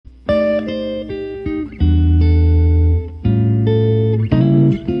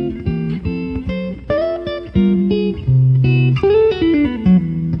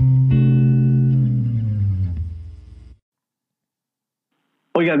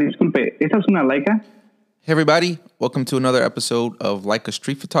Oiga, disculpe, ¿esa es una Leica? Hey everybody, welcome to another episode of Leica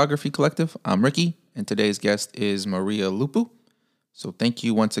Street Photography Collective. I'm Ricky, and today's guest is Maria Lupu. So thank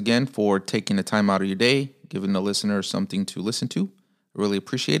you once again for taking the time out of your day, giving the listener something to listen to. I really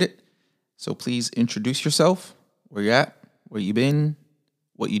appreciate it. So please introduce yourself, where you're at, where you've been,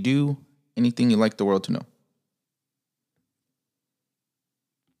 what you do, anything you'd like the world to know.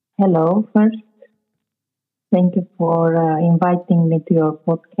 Hello, first. Thank you for inviting me to your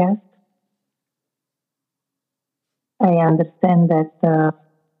podcast. I understand that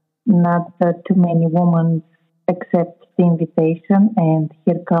not too many women accept the invitation, and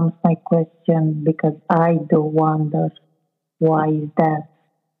here comes my question because I do wonder why is that?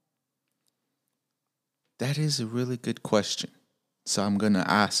 That is a really good question. So I'm going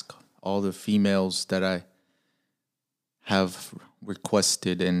to ask all the females that I have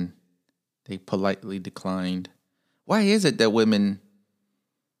requested and they politely declined. Why is it that women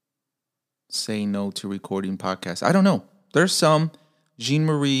say no to recording podcasts? I don't know. There's some. Jean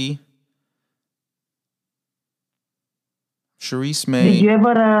Marie, Charisse May. Did you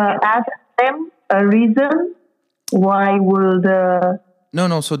ever ask them a reason why would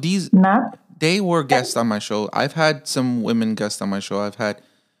No. So these not? They were guests on my show. I've had some women guests on my show. I've had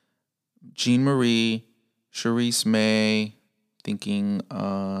Jean Marie, Charisse May, thinking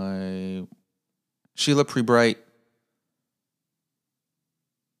Sheila Prebright.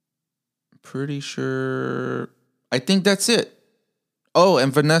 Pretty sure. I think that's it. Oh,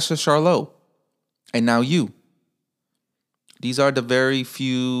 and Vanessa Charlot. And now you. These are the very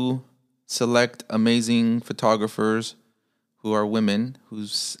few select amazing photographers who are women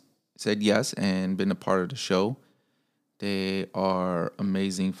who's said yes and been a part of the show. They are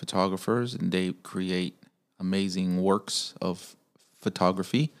amazing photographers and they create amazing works of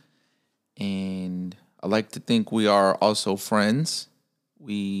photography. And I like to think we are also friends.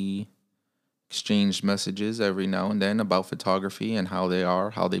 We exchange messages every now and then about photography and how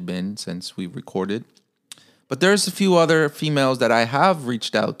they've been since we recorded. But there's a few other females that I have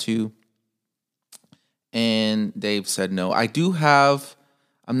reached out to and they've said no. I do have.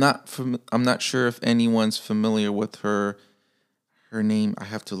 I'm not sure if anyone's familiar with her name. I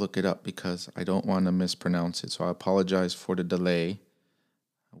have to look it up because I don't want to mispronounce it. So I apologize for the delay.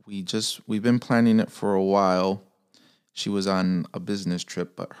 We've been planning it for a while. She was on a business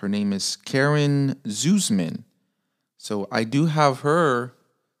trip, but her name is Karen Zuzman. So I do have her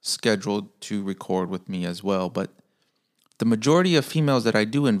scheduled to record with me as well. But the majority of females that I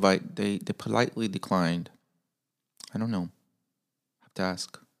do invite, they politely declined. I don't know. I have to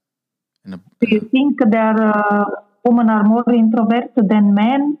ask. Do you think that women are more introverted than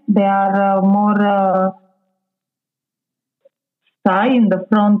men? They are more shy in the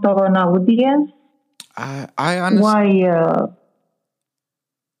front of an audience? I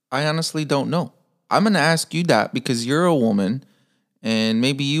honestly don't know. I'm going to ask you that because you're a woman and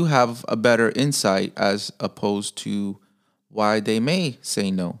maybe you have a better insight as opposed to why they may say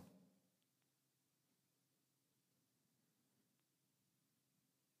no.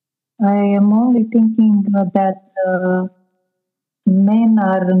 I am only thinking that men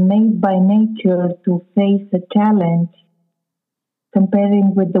are made by nature to face a challenge,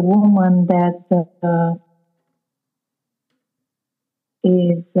 comparing with the woman that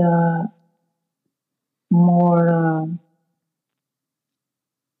is more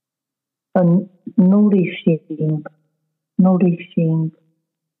nourishing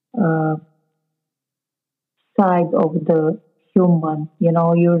side of the human. You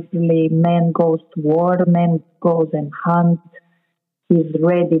know, usually man goes to war, man goes and hunts. He's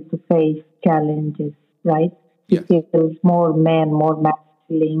ready to face challenges, right? Yes. He feels more man, more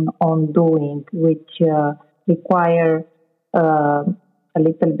masculine on doing, which require a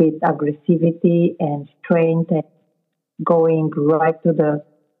little bit aggressivity and strength and going right to the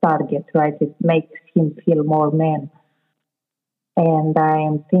target, right? It makes him feel more man. And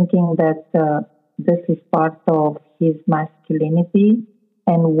I'm thinking that this is part of his masculinity.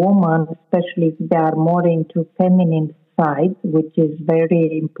 And women, especially if they are more into feminine side, which is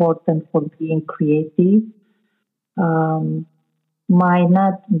very important for being creative, might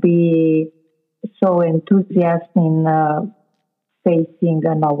not be so enthusiastic in facing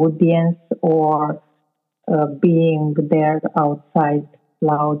an audience or being there outside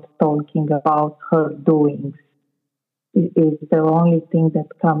loud talking about her doings. It is the only thing that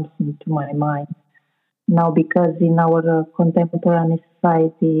comes into my mind. Now, because in our contemporary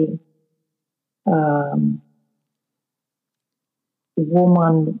society,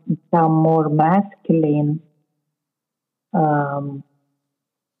 women become more masculine.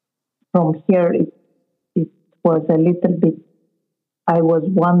 From here, it was a little bit I was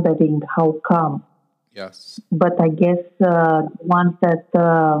wondering how come. Yes. But I guess ones that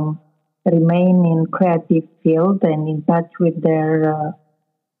remain in creative field and in touch with their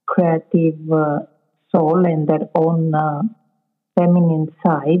creative soul and their own feminine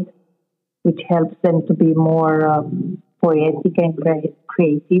side, which helps them to be more poetic and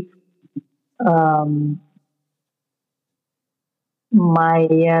creative. Um,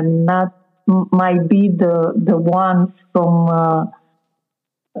 not might be the ones from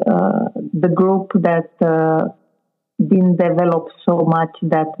the group that didn't develop so much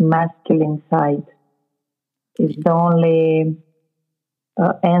that masculine side. Is the only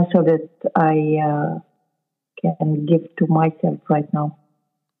answer that I can give to myself right now.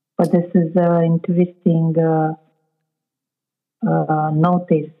 But this is an interesting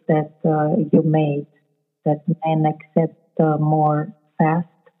notice that you made, that men accept more fast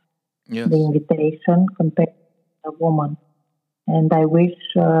the Yes. invitation compared to a woman. And I wish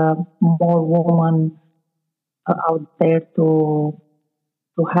more women out there to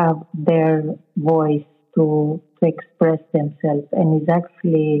have their voice to express themselves. And it's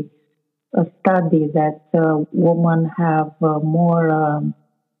actually a study that women have more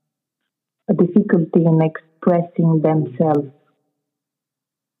difficulty in expressing themselves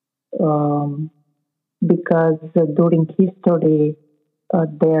um, because during history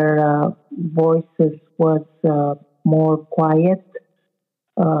their voices was more quiet.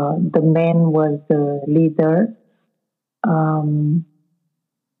 The man was the leader. Um,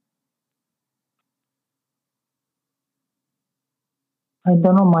 I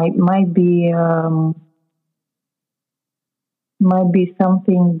don't know. Might be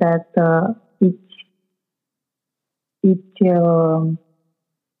something that each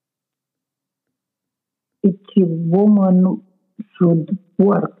each woman should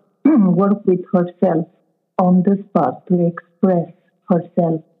work work with herself on this part to express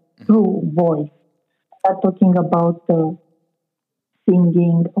herself through voice. Not talking about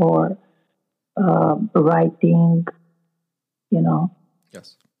singing or writing, you know,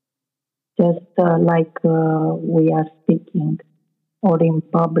 Yes. just like we are speaking or in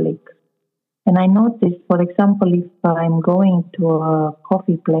public. And I noticed, for example, if I'm going to a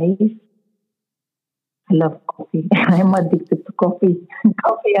coffee place, I love coffee. I'm addicted to coffee,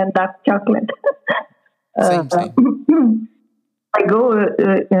 coffee and dark chocolate. uh, Same. Same. I go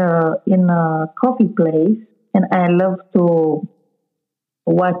in a coffee place, and I love to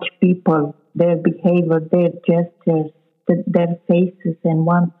watch people, their behavior, their gestures, their faces, and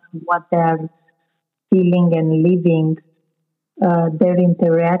what they're feeling and living, their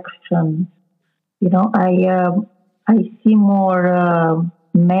interaction. You know, I see more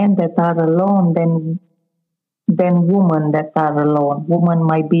men that are alone than women that are alone. Women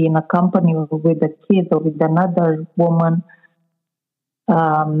might be in a company with a kid or with another woman.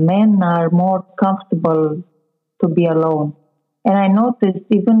 Men are more comfortable to be alone. And I noticed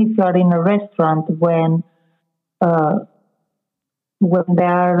even if you are in a restaurant uh, when there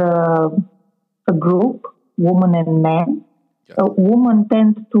are a group, women and men, Yeah. a woman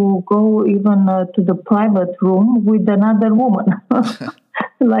tends to go even to the private room with another woman.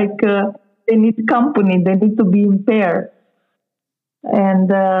 Like they need company, they need to be in pair.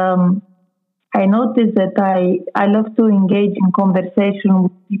 And I noticed that I love to engage in conversation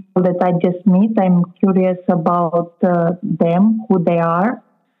with people that I just meet. I'm curious about them, who they are.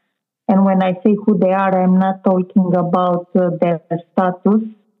 And when I say who they are, I'm not talking about their status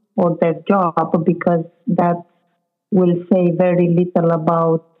or their job because that will say very little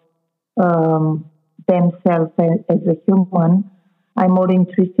about um, themselves as a human. I'm more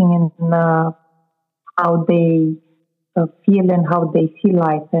interested in how they feel and how they see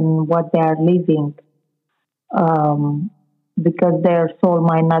life and what they are living, um, because their soul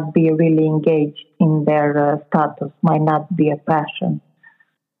might not be really engaged in their status, might not be a passion.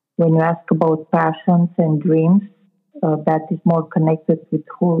 When you ask about passions and dreams, that is more connected with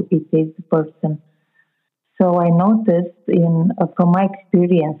who it is, the person. So I noticed from my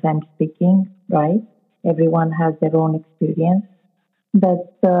experience, I'm speaking, right? Everyone has their own experience. That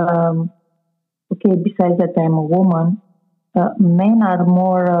okay, besides that, I'm a woman. Men are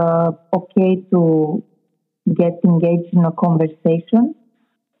more okay to get engaged in a conversation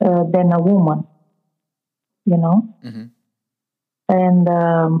than a woman, you know. Hmm. And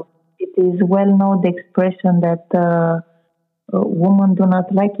it is well known the expression that women do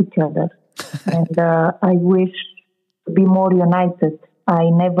not like each other. And I wish to be more united. I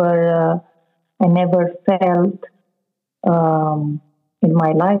never felt in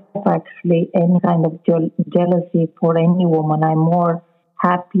my life actually any kind of jealousy for any woman. I'm more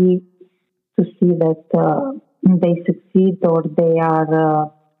happy to see that. they succeed or they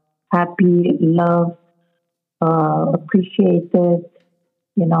are happy, loved, appreciated,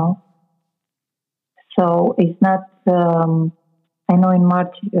 you know. So it's not, I know in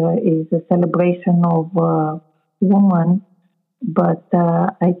March is a celebration of women, but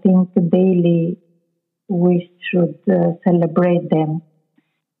I think daily we should celebrate them.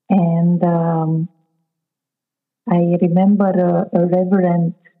 And I remember a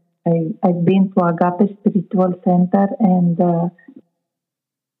reverend, I've been to Agape Spiritual Center, and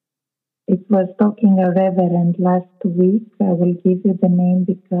it was talking a reverend last week. I will give you the name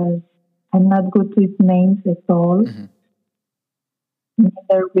because I'm not good with names at all,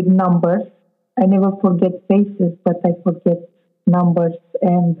 neither with numbers. I never forget faces, but I forget numbers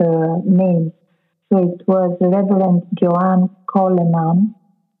and names. So it was Reverend Joanne Coleman,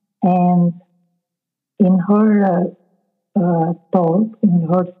 and in her talk, in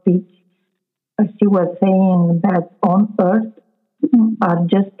her speech, she was saying that on earth are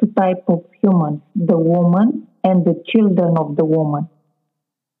just two types of humans, the woman and the children of the woman.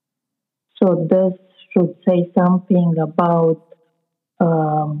 So this should say something about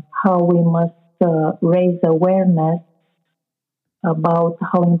how we must raise awareness about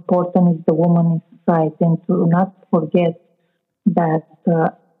how important is the woman in society, and to not forget that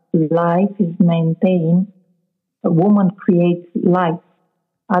life is maintained. A woman creates life.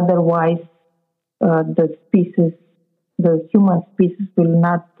 Otherwise, the species, the human species, will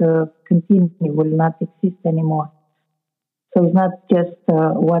not continue, will not exist anymore. So it's not just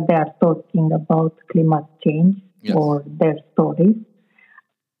what they are talking about climate change or their stories.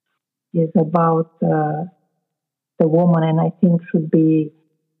 It's about the woman, and I think should be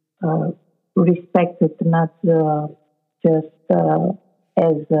respected, not just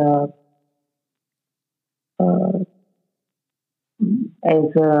as a, uh,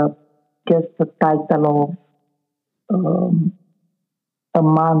 as a, just a title of a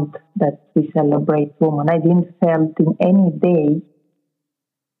month that we celebrate women. I didn't felt in any day,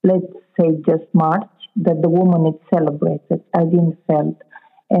 let's say just March, that the woman is celebrated. I didn't felt.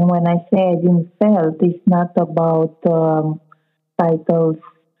 And when I say I didn't felt, it's not about titles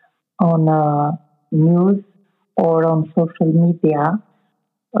on news or on social media.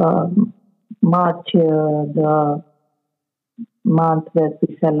 March, the month that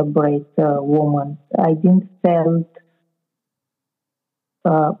we celebrate women, I didn't felt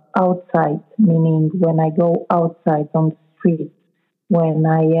outside, meaning when I go outside on the street, when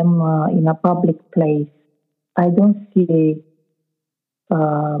I am in a public place, I don't see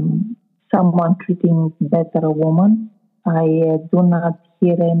someone treating better a woman. I do not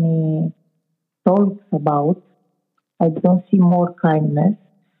hear any talks about. I don't see more kindness.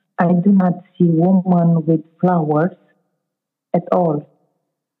 I do not see women with flowers at all.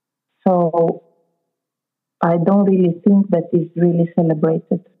 So I don't really think that is really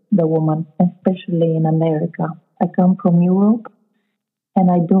celebrated, the woman, especially in America. I come from Europe,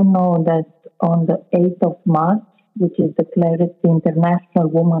 and I do know that on the 8th of March, which is declared the International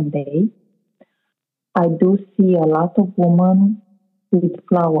Woman Day, I do see a lot of women with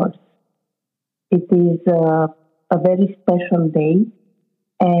flowers. It is a very special day,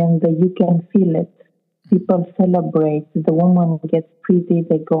 and you can feel it. People celebrate. The woman gets pretty.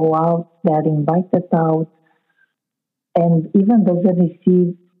 They go out. They are invited out, and even doesn't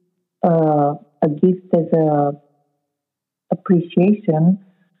receive a gift as a appreciation.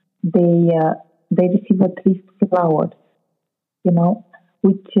 They receive at least flowers, you know,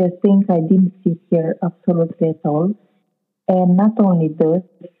 which things I didn't see here absolutely at all. And not only this,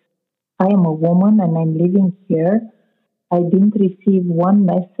 I am a woman and I'm living here. I didn't receive one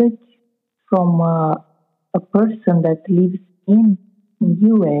message from a person that lives in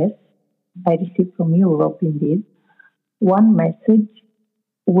US. I received from Europe indeed. One message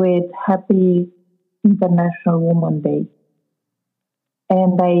with Happy International Woman Day.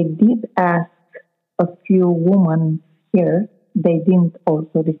 And I did ask a few women here. They didn't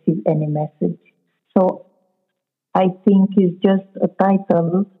also receive any message. So I think it's just a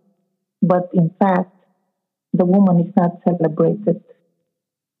title, but in fact, the woman is not celebrated.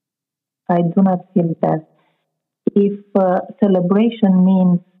 I do not feel that. If celebration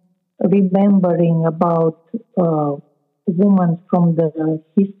means remembering about women from the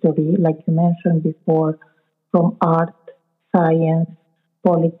history, like you mentioned before, from art, science,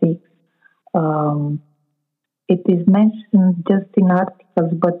 politics, um, it is mentioned just in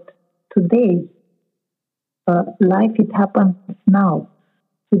articles, but today, life, it happens now.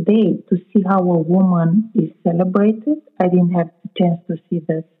 Today, to see how a woman is celebrated, I didn't have the chance to see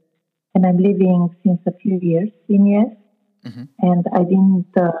this. And I'm living since a few years in US, and I didn't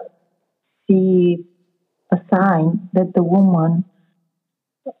see a sign that the woman,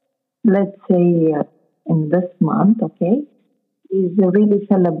 let's say in this month, okay, is really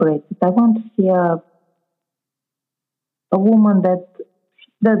celebrated. I want to see a woman that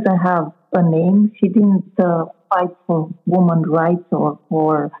doesn't have a name. She didn't fight for woman rights or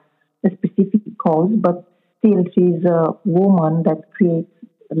for a specific cause, but still she's a woman that creates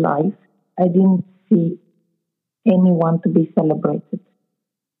life. I didn't see anyone to be celebrated.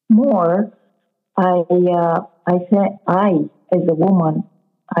 More, I as a woman,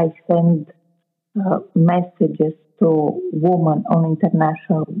 I send messages to women on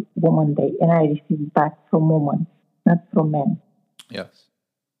International Woman Day, and I receive back from women, not from men. Yes.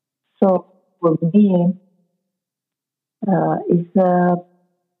 So for me, is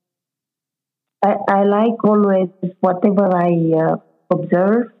I like always whatever I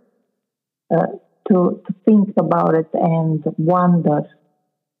observe uh, to think about it and wonder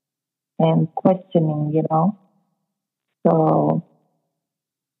and questioning, you know. So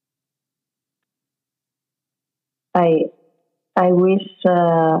I I wish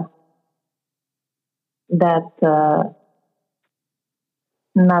that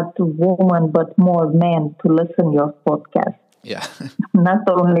not women but more men to listen your podcast. Yeah. Not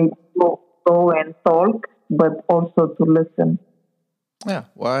only to go and talk, but also to listen. Yeah.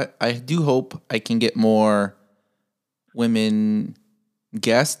 Well, I do hope I can get more women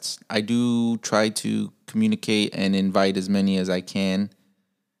guests. I do try to communicate and invite as many as I can.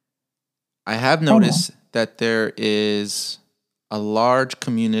 I have I know. noticed that there is a large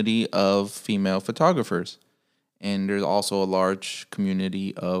community of female photographers, and there's also a large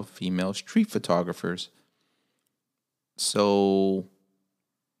community of female street photographers. So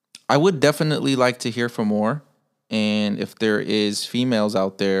I would definitely like to hear from more. And if there is females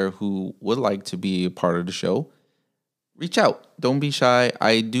out there who would like to be a part of the show, reach out. Don't be shy.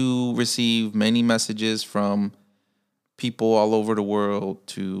 I do receive many messages from people all over the world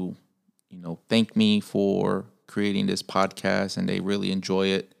to, thank me for creating this podcast and they really enjoy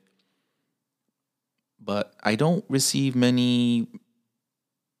it. But I don't receive many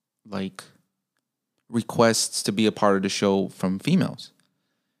like requests to be a part of the show from females.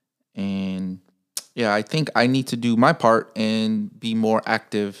 And yeah, I think I need to do my part and be more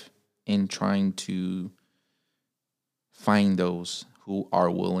active in trying to find those who are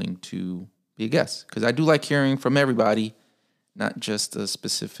willing to be a guest. Because I do like hearing from everybody, not just a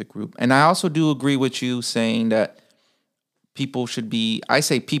specific group. And I also do agree with you saying that people should be, I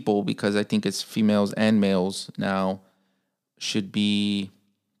say people because I think it's females and males now, should be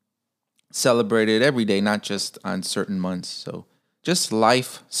celebrated every day, not just on certain months. So just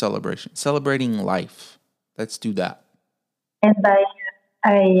life celebration, celebrating life. Let's do that. And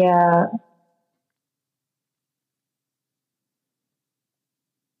I,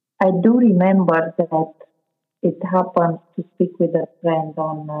 I do remember that it happened to speak with a friend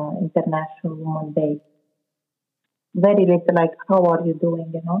on International Women's Day. Very little, like, how are you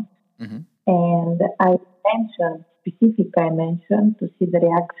doing, you know? Mm-hmm. And I mentioned to see the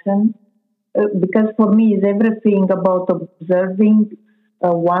reaction. Because for me, is everything about observing,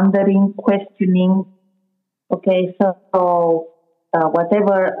 wondering, questioning. Okay,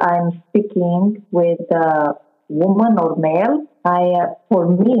 whatever I'm speaking with woman or male, for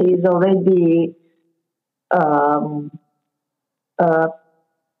me is already um, uh,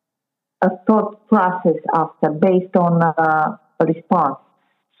 a thought process after based on a response.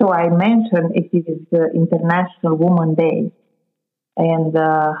 So I mentioned it is International Woman Day, and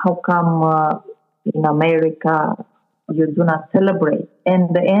how come in America you do not celebrate? And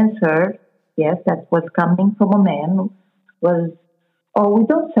the answer, yes, that was coming from a man, was, oh, we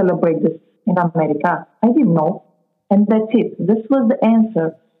don't celebrate this in America. I didn't know. And that's it. This was the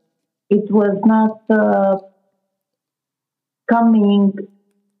answer. It was not coming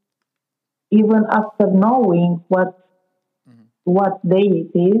even after knowing what day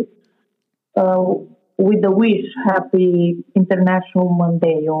it is, uh, with the wish, happy International Women's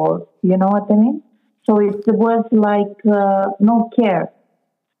Day, or you know what I mean? So it was like no care.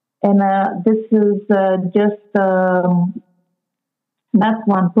 And this is just not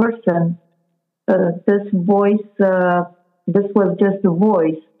one person. This was just the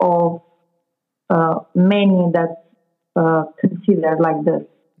voice of many that consider like this,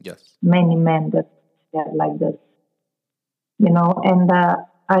 Yes. many men that consider like this, you know. And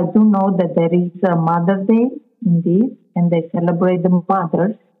I do know that there is a Mother's Day indeed, and they celebrate the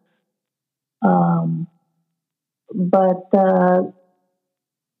mothers. Um, but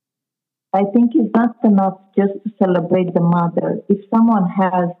I think it's not enough just to celebrate the mother. If someone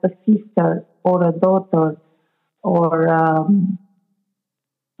has a sister or a daughter or uh,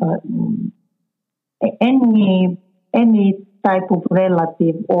 any type of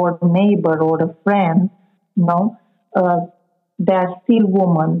relative or neighbor or a friend, no, uh, they're still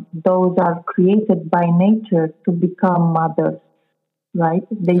women. Those are created by nature to become mothers, right?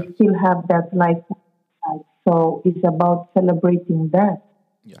 They Yes. still have that life inside. So it's about celebrating that,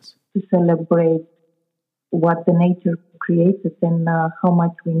 Yes. to celebrate what the nature created and how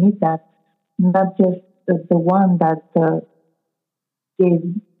much we need that. Not just the one that gave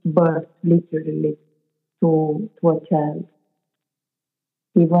birth literally to a child.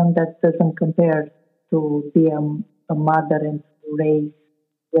 Even that doesn't compare to be a mother and to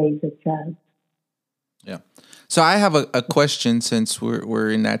raise a child. Yeah. So I have a question since we're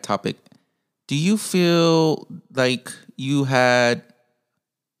in that topic. Do you feel like you had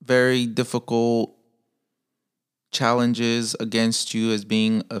very difficult challenges against you as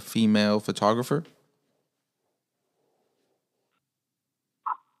being a female photographer?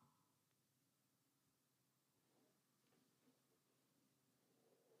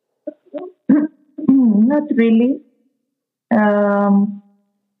 Not really. Um,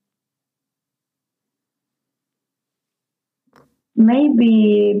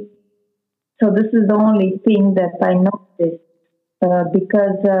 maybe so. This is the only thing that I noticed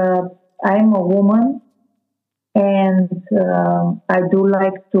because I'm a woman and I do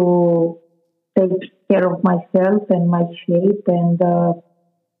like to take care of myself and my shape and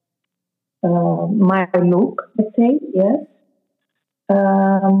my look. Let's say yes.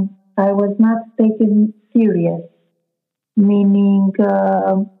 I was not taken serious, meaning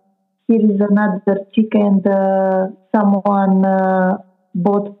here is another chick and someone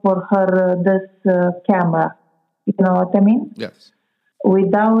bought for her this camera. You know what I mean? Yes.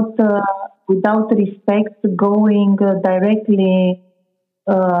 Without without respect, going directly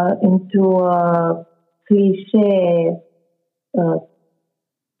into a cliche uh,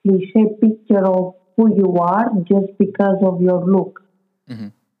 cliche picture of who you are just because of your look, Hmm.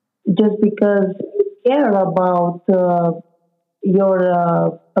 just because you care about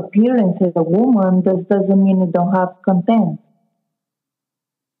your appearance as a woman, this doesn't mean you don't have content.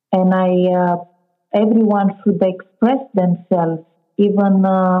 And everyone should express themselves, even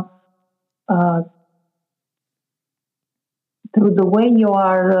uh, through the way you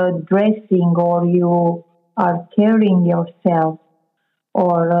are dressing or you are carrying yourself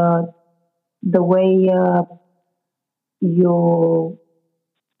or the way you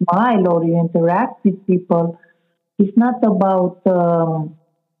smile or you interact with people. It's not about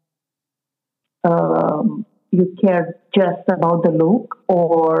you care just about the look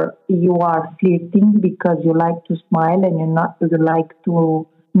or you are flirting because you like to smile and you like to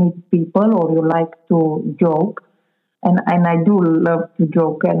meet people or you like to joke and I do love to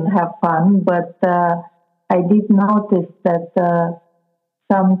joke and have fun, but I did notice that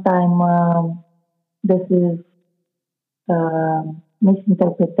sometime this is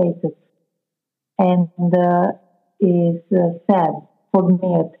misinterpreted and is sad for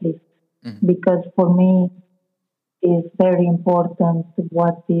me at least Hmm. because for me is very important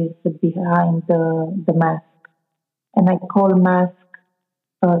what is behind the mask. And I call mask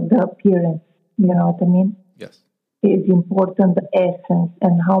the appearance. You know what I mean? Yes. It's important the essence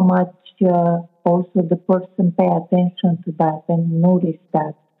and how much also the person pay attention to that and notice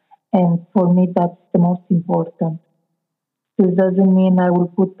that. And for me, that's the most important. This doesn't mean I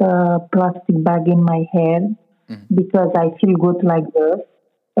will put a plastic bag in my hair Hmm. because I feel good like this.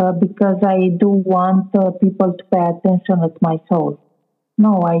 Because I do want people to pay attention at my soul.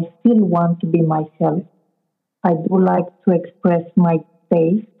 No, I still want to be myself. I do like to express my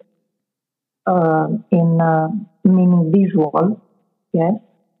taste in meaning visual, yes,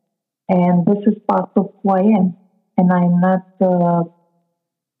 and this is part of who I am. And I'm not.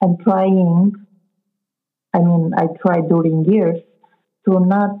 I'm trying. I mean, I tried during years to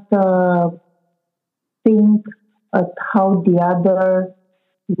not think at how the other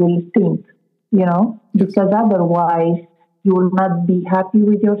will think. You know, Yes. because otherwise you will not be happy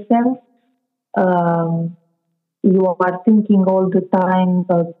with yourself. Um, you are thinking all the time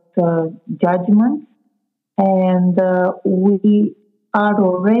of judgment, and we are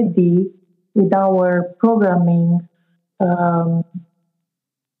already with our programming um,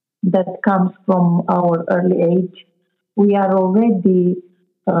 that comes from our early age. We are already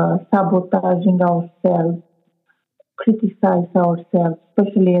sabotaging ourselves, criticize ourselves,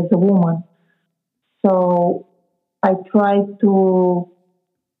 especially as a woman. So I try to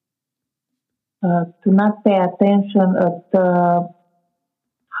not pay attention at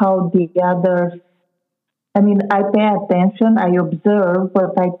how the others. I mean, I pay attention, I observe,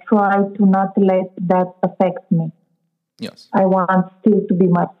 but I try to not let that affect me. Yes. I want still to be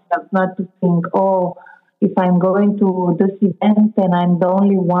myself, not to think, oh, if I'm going to this event and I'm the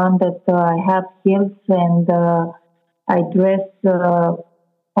only one that I have heels and I dress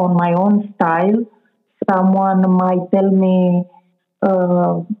on my own style, someone might tell me,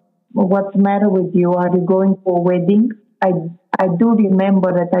 uh, what's the matter with you? Are you going to a wedding? I, I do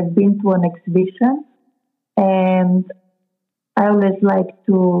remember that I've been to an exhibition and I always like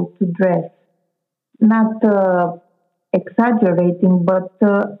to dress, not exaggerating, but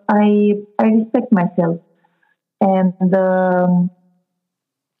I respect myself, and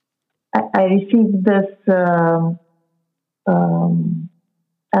I received this um,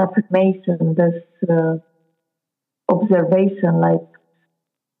 affirmation, this observation, like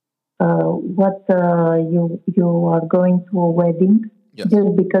what you are going to a wedding Yes.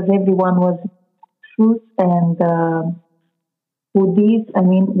 just because everyone was truth and hoodies. I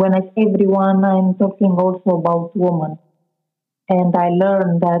mean, when I say everyone, I'm talking also about women. And I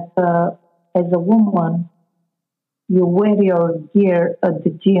learned that as a woman, you wear your gear at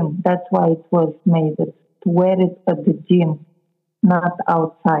the gym. That's why it was made, to wear it at the gym, not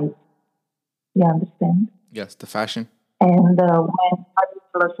outside. You understand? Yes. The fashion. And when I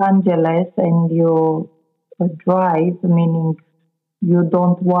go to Los Angeles and you drive, meaning you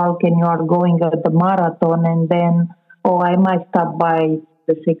don't walk and you are going at the marathon, and then, oh, I might stop by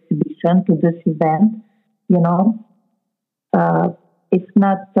this exhibition to this event, you know, uh, it's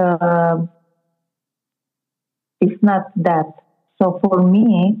not. It's not that. So for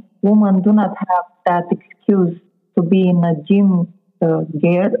me, women do not have that excuse to be in a gym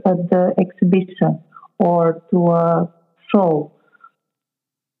gear at the exhibition or to a show.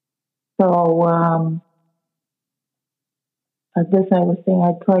 So as this I was saying,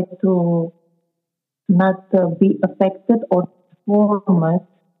 I try to not be affected or transformed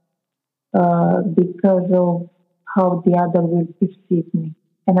because of how the other will perceive me.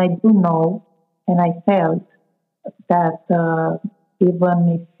 And I do know, and I felt that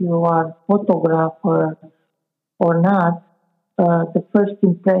even if you are photographer or not, the first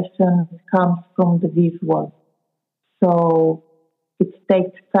impression comes from the visual. So it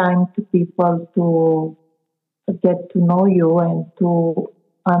takes time to people to get to know you and to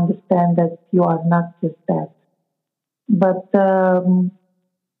understand that you are not just that. But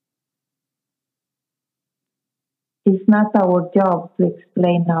it's not our job to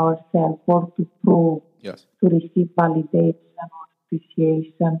explain ourselves or to prove, Yes. to receive validation or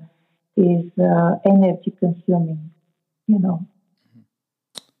appreciation. Is energy consuming, you know.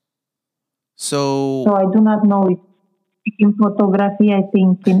 So So I do not know if in photography, I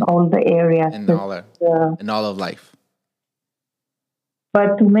think in all the areas, in but, all that, uh, in all of life.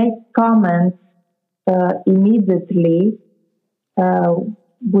 but to make comments immediately uh,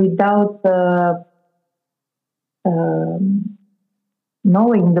 without um,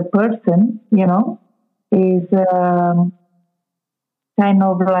 knowing the person, you know, is kind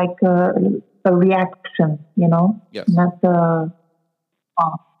of like a reaction, you know, Yes. not a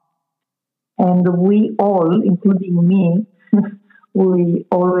response. And we all, including me, we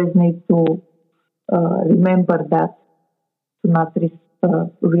always need to remember that to not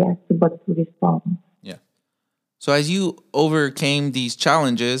react but to respond. Yeah. So as you overcame these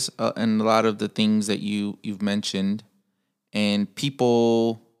challenges and a lot of the things that you've mentioned, and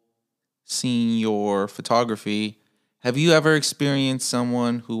people seeing your photography, have you ever experienced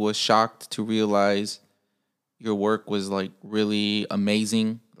someone who was shocked to realize your work was like really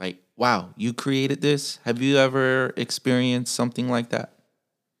amazing? Like, wow, you created this? Have you ever experienced something like that?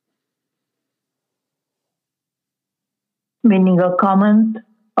 Meaning a comment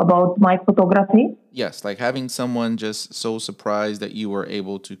about my photography. Yes, like having someone just so surprised that you were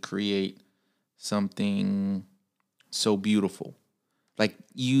able to create something so beautiful. Like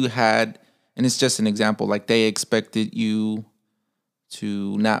you had, and it's just an example, like they expected you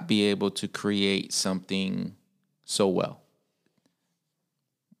to not be able to create something so well.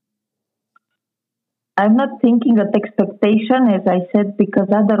 I'm not thinking at expectation, as I said, because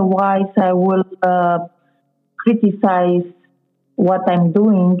otherwise I will criticize what I'm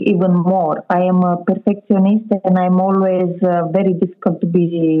doing even more. I am a perfectionist, and I'm always very difficult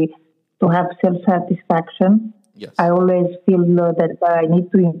to have self satisfaction. I Yes. always feel that I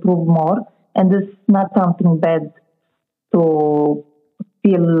need to improve more, and this is not something bad to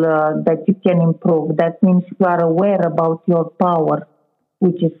feel that you can improve. That means you are aware about your power,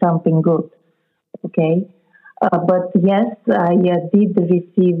 which is something good. Okay. But yes, I did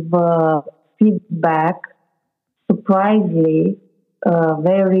receive feedback, surprisingly,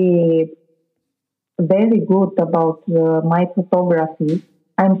 very, very good about my photography.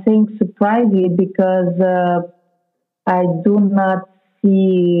 I'm saying surprisingly because I do not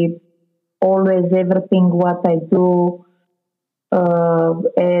see always everything what I do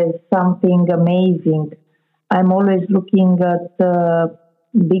as something amazing. I'm always looking at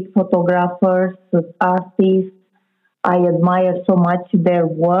big photographers, artists. I admire so much their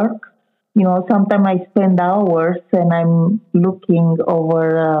work. You know, sometimes I spend hours and I'm looking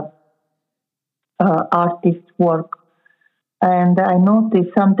over artists' work. And I notice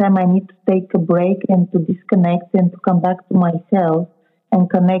sometimes I need to take a break and to disconnect and to come back to myself and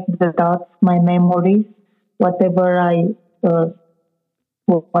connect the dots, my memories, whatever uh,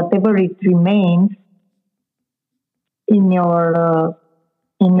 whatever it remains in your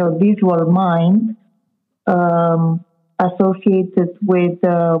visual mind, associated with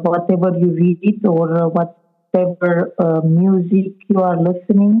whatever you read or whatever music you are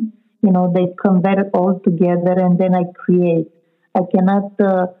listening. You know, they convert all together, and then I create. I cannot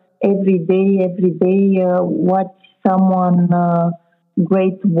every day watch someone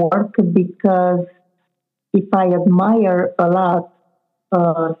great work because if I admire a lot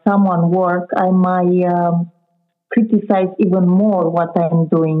someone work, I might criticize even more what I'm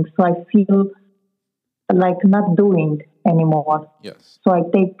doing. So I feel like not doing anymore. Yes. So I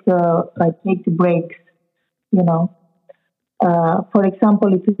take breaks. You know, for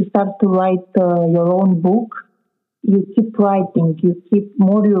example, if you start to write your own book, you keep writing. You keep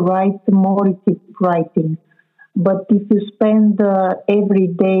more you write, the more you keep writing. But if you spend every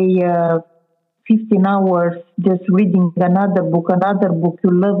day 15 hours just reading another book,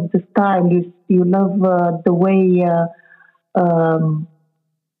 you love the style, you love the way um,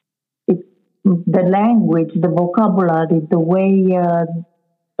 it, the language, the vocabulary, the way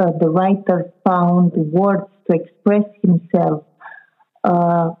the writer found words to express himself.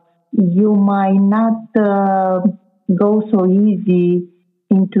 Uh, you might not go so easy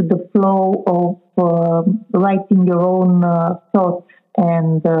into the flow of writing your own thoughts,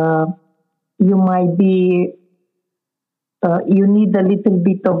 and you might be you need a little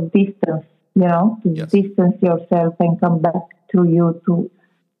bit of distance, you know, to Yes. distance yourself and come back to you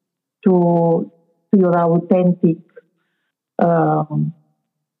to your authentic um,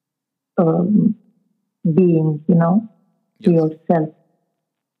 um, being, you know, to Yes. yourself.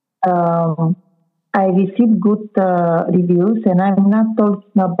 Um, I received good reviews, and I'm not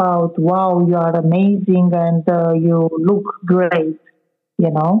talking about wow, you are amazing and you look great.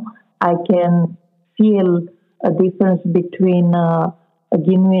 You know, I can feel a difference between a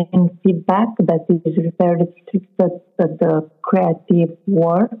genuine feedback that is restricted to the creative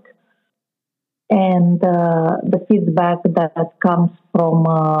work and the feedback that comes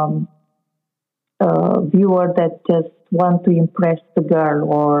from a viewer that just want to impress the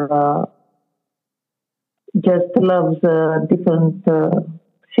girl or just loves a different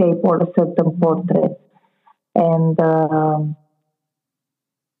shape or a certain portrait. And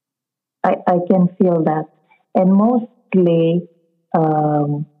I can feel that. And mostly,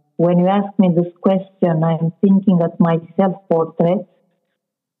 when you ask me this question, I'm thinking of my self portrait,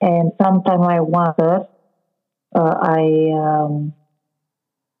 and sometimes I wonder, I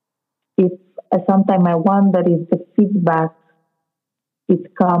if sometimes I wonder if the feedback it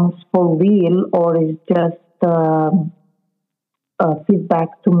comes for real or is just feedback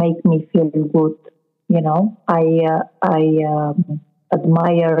to make me feel good. You know, I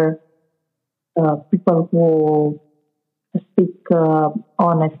admire people who speak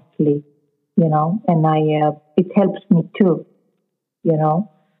honestly, you know, and it helps me too, you know.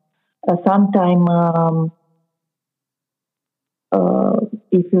 Sometimes uh,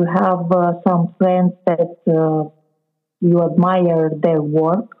 if you have some friends that you admire their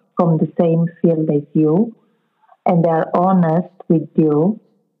work from the same field as you, and they're honest with you,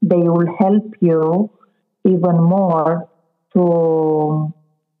 they will help you even more to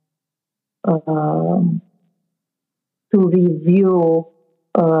um to review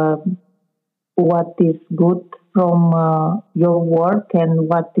uh, what is good from your work and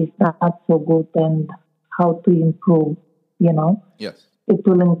what is not so good and how to improve. You know, Yes. it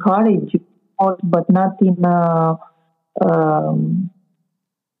will encourage you, of course, but not um,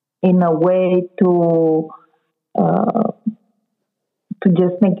 in a way uh, to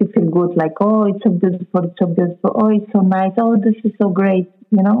just make you feel good, like, oh, it's so beautiful, oh, it's so nice, oh, this is so great.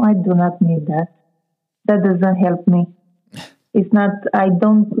 You know, I do not need that. That doesn't help me. It's not, I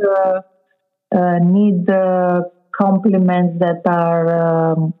don't need compliments that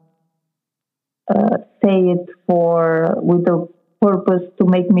are say it for with the purpose to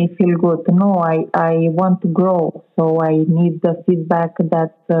make me feel good. No, I want to grow, so I need the feedback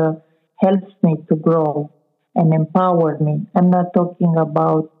that helps me to grow and empower me. I'm not talking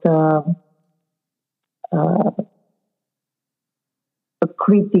about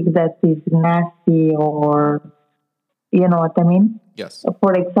critic that is nasty, or you know what I mean. Yes.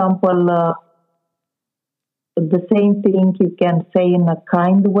 For example, the same thing you can say in a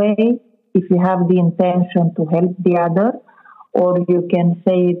kind way if you have the intention to help the other, or you can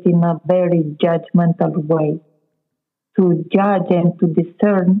say it in a very judgmental way. To judge and to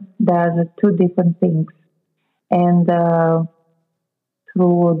discern, there are two different things. And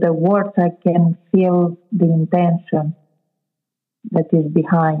through the words, I can feel the intention that is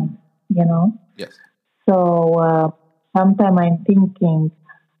behind, you know. Yes. So sometimes I'm thinking,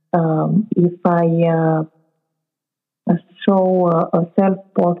 if I show a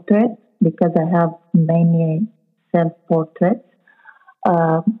self-portrait, because I have many self-portraits,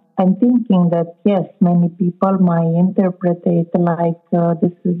 I'm thinking that yes, many people might interpret it like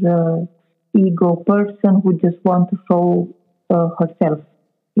this is a ego person who just want to show herself,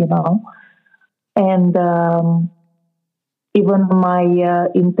 you know. And even my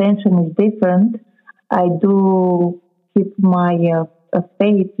intention is different. I do keep my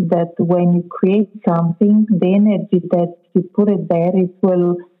faith that when you create something, the energy that you put it there, it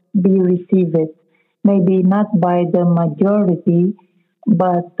will be received. Maybe not by the majority,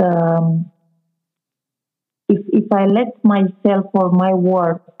 but if I let myself or my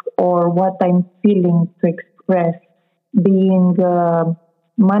work or what I'm feeling to express being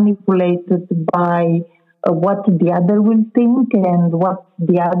manipulated by what the other will think and what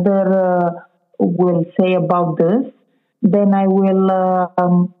the other will say about this, then I will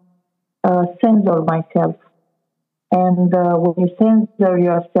censor myself. And when you censor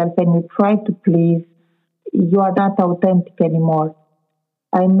yourself and you try to please, you are not authentic anymore.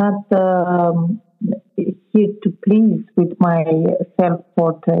 I'm not here to please with my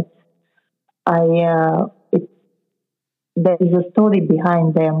self-portraits. There is a story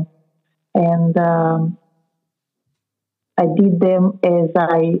behind them, and I did them as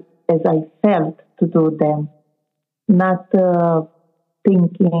I felt to do them, not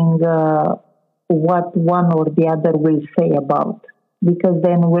thinking what one or the other will say about, because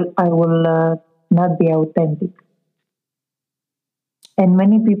then I will not be authentic. And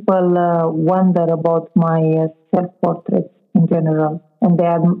many people wonder about my self-portraits in general, and they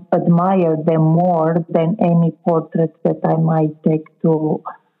admire them more than any portraits that I might take to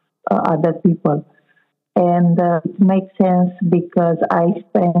other people. And it makes sense because I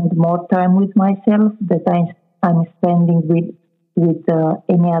spend more time with myself that I'm spending with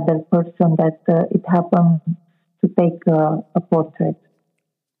any other person that it happens to take a portrait.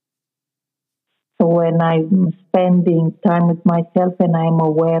 So when I'm spending time with myself and I'm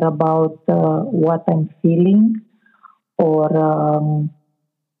aware about what I'm feeling or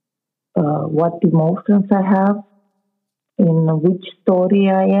what emotions I have, in which story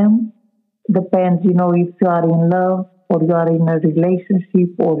I am, depends, if you are in love or you are in a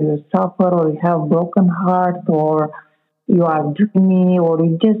relationship or you suffer or you have broken heart or you are dreamy or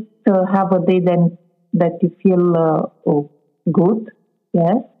you just have a day that you feel good,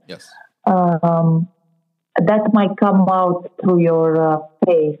 yes. Yes. That might come out through your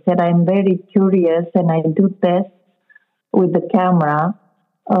face. And I'm very curious, and I do tests with the camera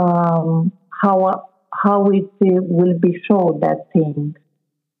how it will be shown, that thing.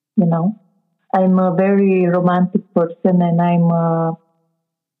 I'm a very romantic person, and I'm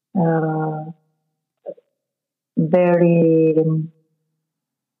very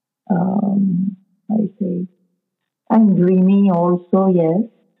I say I'm dreamy also, yes.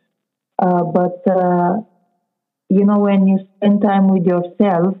 But when you spend time with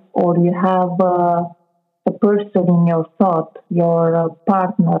yourself, or you have a person in your thought, your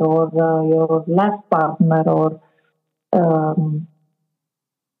partner or your last partner, or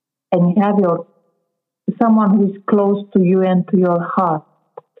and you have someone who is close to you and to your heart,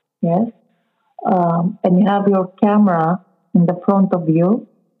 yes, and you have your camera in the front of you,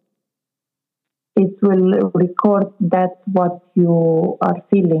 it will record that what you are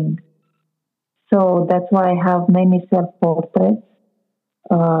feeling. So that's why I have many self-portraits,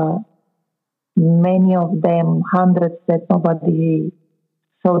 many of them, hundreds that nobody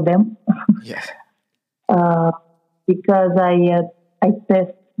saw them. Yes. Because I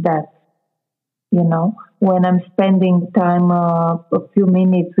test that, when I'm spending time a few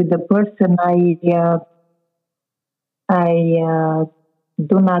minutes with the person, I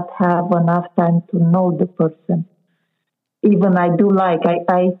do not have enough time to know the person. Even I do I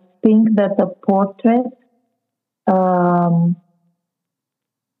think that um,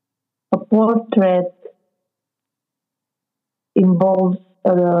 a portrait involves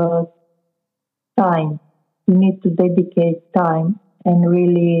time. You need to dedicate time and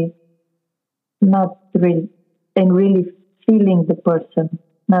really not really and really feeling the person,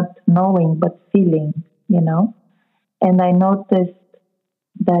 not knowing, but feeling, you know. And I noticed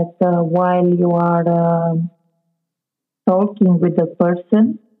that while you are talking with the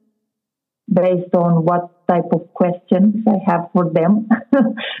person, based on what type of questions I have for them,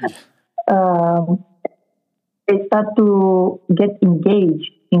 um, they start to get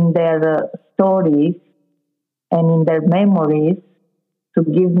engaged in their stories and in their memories to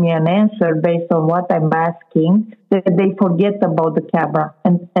give me an answer based on what I'm asking, that they forget about the camera.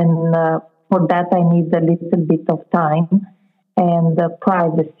 And for that, I need a little bit of time and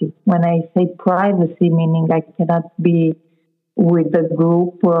privacy. When I say privacy, meaning I cannot be with a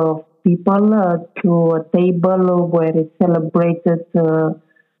group of people to a table where it's celebrated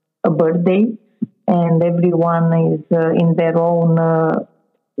a birthday and everyone is in their own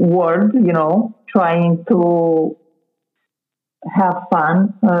world, you know, trying to have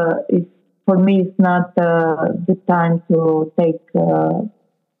fun. For me, it's not the time to take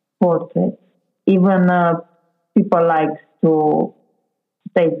portraits. Even people like to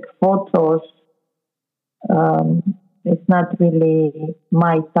take photos. It's not really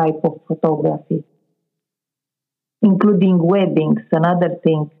my type of photography, including weddings. Another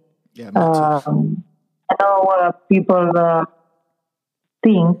thing. Yeah, me too. I know people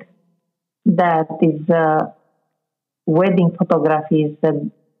think that is wedding photography is a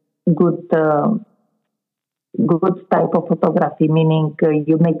good type of photography, meaning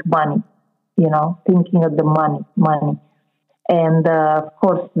you make money, you know, thinking of the money. And of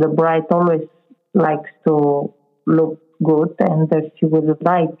course, the bride always likes to look good, and she would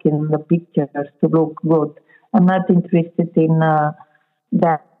like in the pictures to look good. I'm not interested in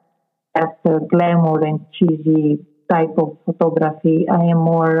that glamour and cheesy type of photography. I am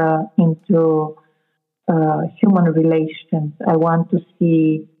more into human relations. I want to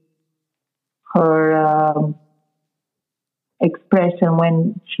see her expression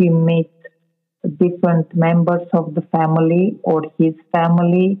when she meets different members of the family or his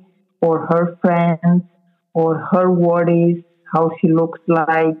family or her friends or her worries, how she looks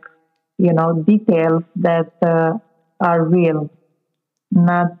like, you know, details that are real,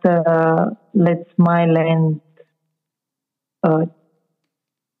 not let's smile and uh,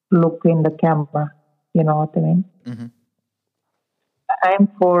 look in the camera. You know what I mean? Mm-hmm. I'm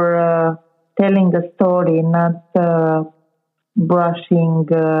for telling a story, not brushing,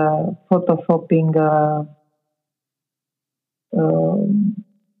 photoshopping um,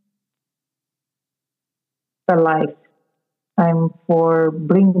 a life. I'm for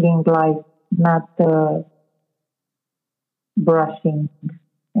bringing life, not brushing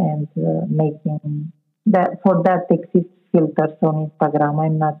and making that. For that exists filters on Instagram.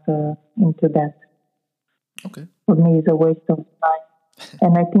 I'm not into that. Okay. For me, it's a waste of time,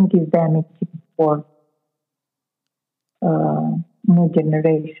 and I think it's damaging for new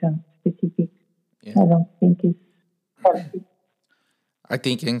generation specific. Yeah. I don't think it's healthy. I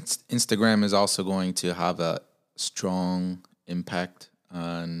think Instagram is also going to have a strong impact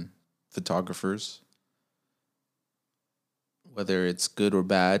on photographers, whether it's good or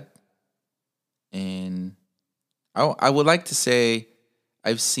bad. And I would like to say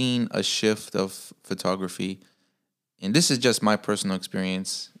I've seen a shift of photography, and this is just my personal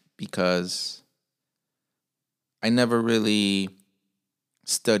experience because I never really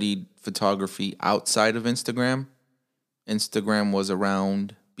studied photography outside of Instagram. Instagram was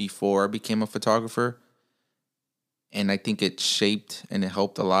around before I became a photographer, and I think it shaped and it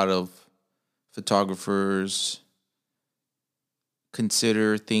helped a lot of photographers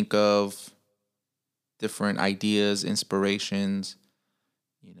consider, think of different ideas, inspirations,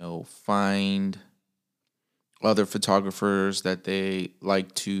 find other photographers that they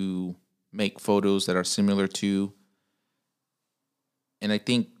like to make photos that are similar to. And I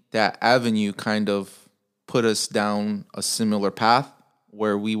think that avenue kind of put us down a similar path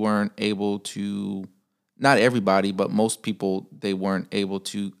where we weren't able to, not everybody, but most people, they weren't able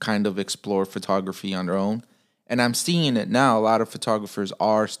to kind of explore photography on their own. And I'm seeing it now. A lot of photographers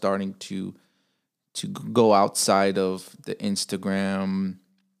are starting to go outside of the Instagram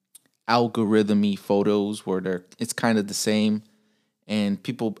algorithmy photos where it's kind of the same, and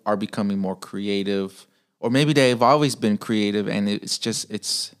people are becoming more creative, or maybe they've always been creative and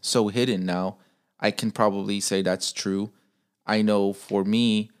it's so hidden now. I can probably say that's true. I know for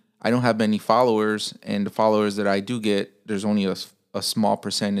me, I don't have many followers, and the followers that I do get, there's only a small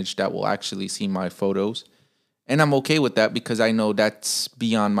percentage that will actually see my photos. And I'm okay with that because I know that's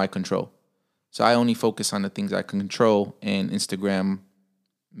beyond my control. So I only focus on the things I can control, and Instagram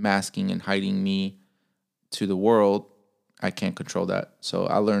masking and hiding me to the world, I can't control that. So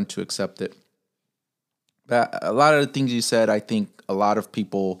I learned to accept it. That a lot of the things you said, I think a lot of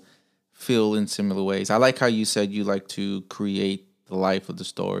people feel in similar ways. I like how you said you like to create the life of the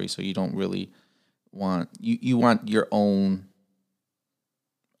story, so you don't really want you want your own,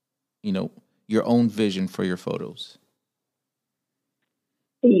 your own vision for your photos.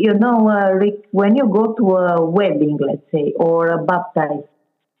 Rick, when you go to a wedding, let's say, or a baptize,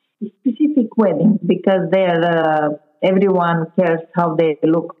 specific wedding, because there everyone cares how they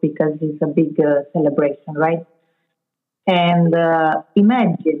look because it's a big celebration, right? And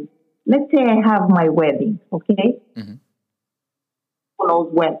imagine, let's say I have my wedding, okay? Mm-hmm. Who knows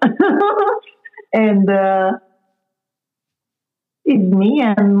when? And it's me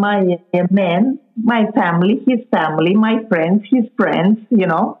and my man, my family, his family, my friends, his friends,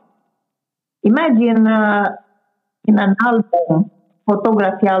 Imagine in an album,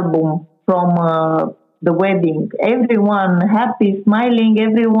 photography album from the wedding, everyone happy, smiling,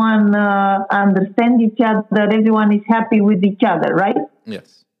 everyone understand each other, everyone is happy with each other, right?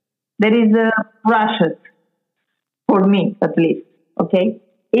 Yes. There is a rushes, for me at least, okay?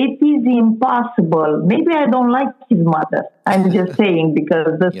 It is impossible. Maybe I don't like his mother. I'm just saying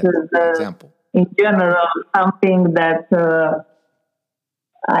because this Yes. is, Example. in general, something that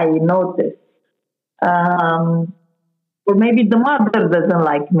I noticed. Or maybe the mother doesn't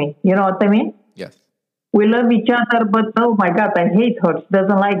like me. You know what I mean? Yes. We love each other, but oh my God, I hate her. She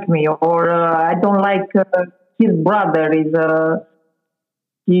doesn't like me. Or I don't like his brother.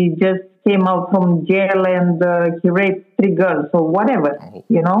 He just came out from jail and he raped 3 girls or whatever,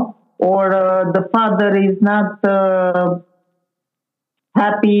 Or the father is not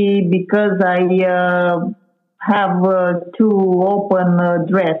happy because I have too open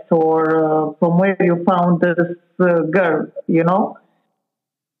dress or from where you found this girl.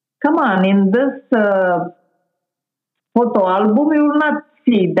 Come on, in this photo album, you will not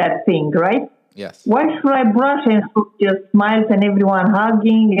see that thing, right? Yes. Why should I brush and just smiles and everyone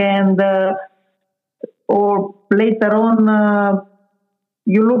hugging and or later on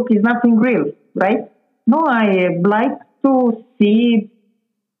you look is nothing real, right? No, I like to see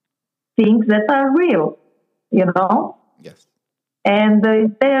things that are real. Yes. And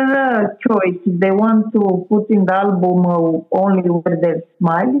it's their choice. If they want to put in the album only where they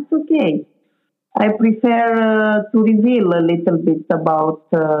smile, it's okay. I prefer to reveal a little bit about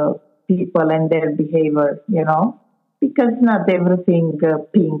people and their behavior, because not everything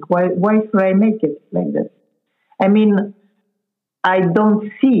pink. Why should I make it like this? I mean, I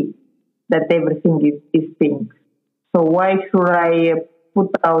don't see that everything is pink. So why should I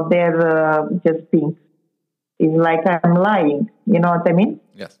put out there just pink? It's like I'm lying. You know what I mean?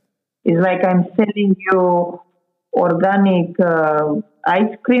 Yes. It's like I'm selling you organic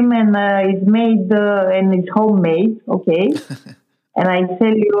ice cream and it's made and it's homemade, okay? And I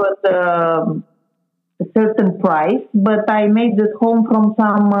sell you at a certain price, but I made it home from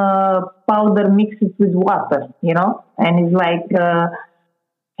some powder mixed with water, and it's like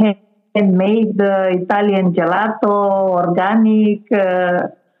handmade Italian gelato, organic,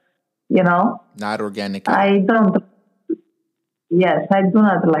 Not organic. I don't. Yes, I do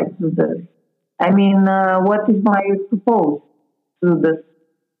not like to do this. I mean, what is my purpose to do this?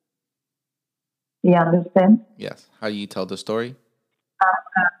 You understand? Yes. How do you tell the story?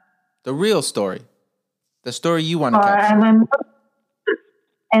 The real story. The story you want to capture.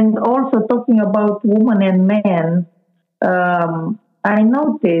 And also talking about woman and man, I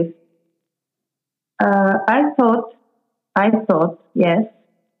noticed. I thought, yes,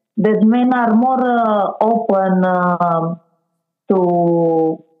 that men are more open to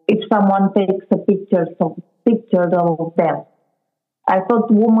if someone takes a picture of them. I thought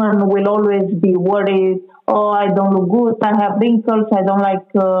women will always be worried. Oh, I don't look good. I have wrinkles. I don't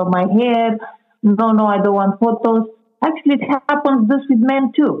like my hair. No, I don't want photos. Actually, it happens this with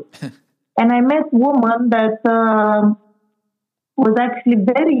men too. And I met women that was actually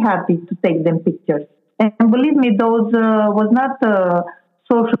very happy to take them pictures. And believe me, those was not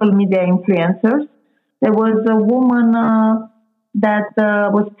social media influencers. There was a woman that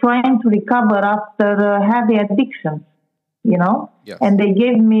was trying to recover after heavy addiction, Yes. and they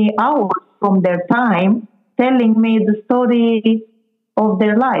gave me hours from their time telling me the story of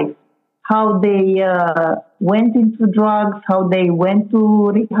their life, how they went into drugs, how they went to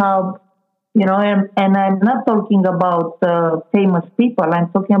rehab, and I'm not talking about famous people, I'm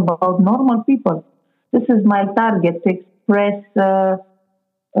talking about normal people. This is my target, to express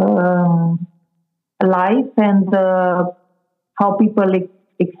life and how people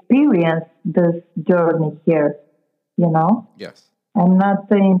experience this journey here. Yes. I'm not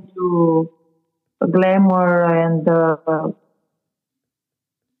into glamour and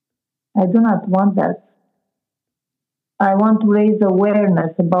I do not want that. I want to raise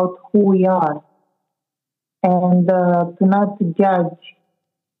awareness about who we are and to not judge,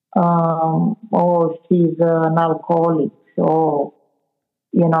 oh, she's an alcoholic. So,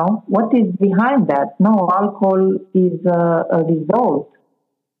 what is behind that? No, alcohol is a result,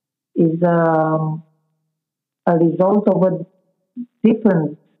 is a result of a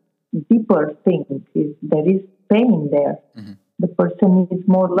different, deeper thing. There is pain there. Mm-hmm. The person needs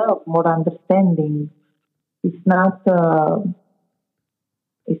more love, more understanding. It's not.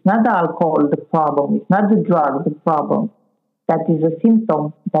 It's not the alcohol the problem. It's not the drug the problem. That is a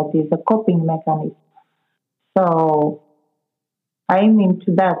symptom. That is a coping mechanism. So I'm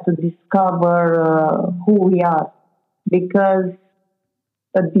into that to discover who we are, because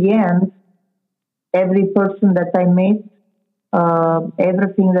at the end, every person that I meet,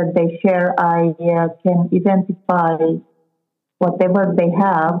 everything that they share, I can identify whatever they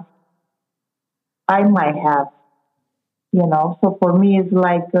have, I might have. So for me, it's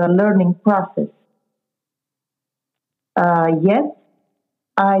like a learning process. Yet,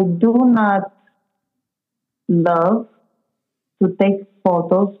 I do not love to take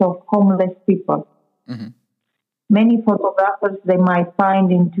photos of homeless people. Mm-hmm. Many photographers, they might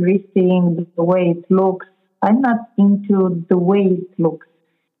find interesting the way it looks. I'm not into the way it looks.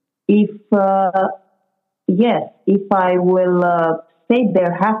 If, if I will stay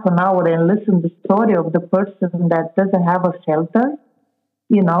there half an hour and listen to the story of the person that doesn't have a shelter,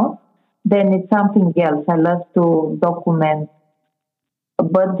 then it's something else. I love to document.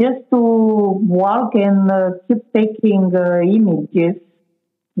 But just to walk and keep taking images,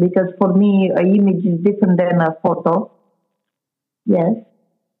 because for me, an image is different than a photo. Yes.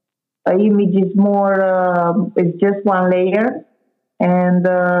 An image is more, it's just one layer. And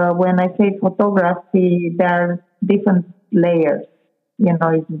when I say photography, there are different layers.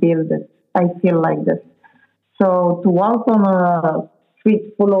 It's built. I feel like this. So to walk on a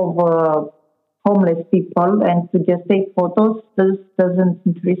street full of homeless people and to just take photos, this doesn't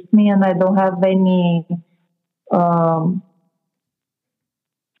interest me, and I don't have um,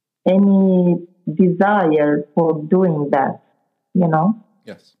 any desire for doing that.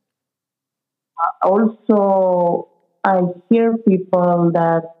 Yes. Also, I hear people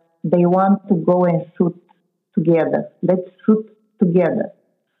that they want to go and shoot together. Let's shoot together.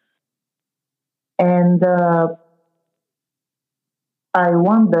 And I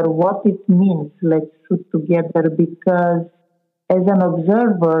wonder what it means, let's shoot together, because as an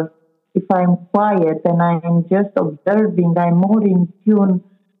observer, if I'm quiet and I'm just observing, I'm more in tune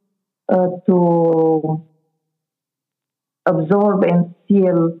to absorb and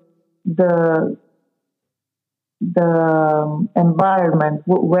feel the environment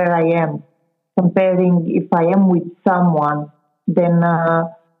where I am. Comparing if I am with someone, then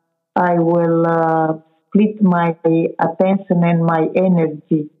I will split my attention and my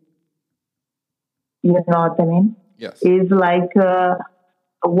energy. You know what I mean? Yes. It's like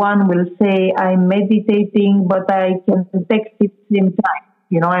one will say, I'm meditating, but I can text at the same time.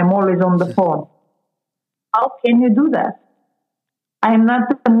 I'm always on the phone. How can you do that? I'm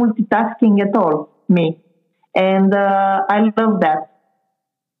not multitasking at all, me. And I love that.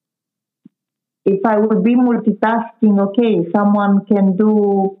 If I would be multitasking, okay, someone can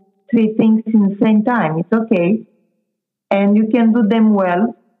do three things in the same time. It's okay. And you can do them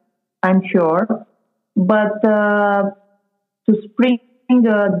well, I'm sure. But to spring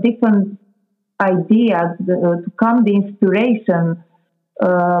different ideas, to come the inspiration,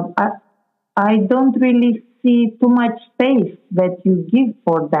 I don't really see too much space that you give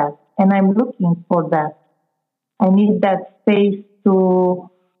for that. And I'm looking for that. I need that space to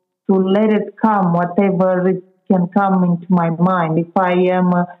let it come, whatever it can come into my mind. If I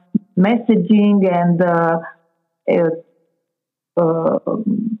am messaging and uh,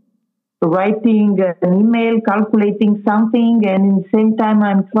 writing an email, calculating something, and in the same time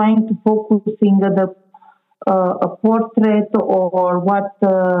I'm trying to focusing a portrait or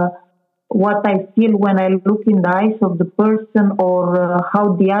what I feel when I look in the eyes of the person, or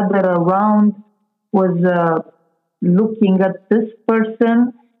how the other around was looking at this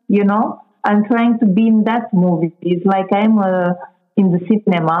person. I'm trying to be in that movie. It's like I'm in the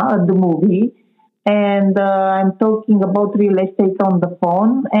cinema at the movie, and I'm talking about real estate on the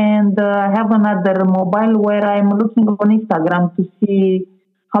phone, and I have another mobile where I'm looking on Instagram to see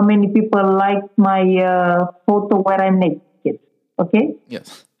how many people like my photo where I'm naked. Okay?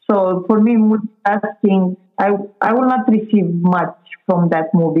 Yes. So for me, multitasking, I will not receive much from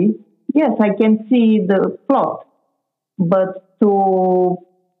that movie. Yes, I can see the plot, but to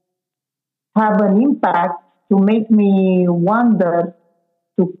have an impact, to make me wonder,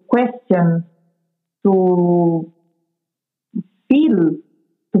 to question, to feel,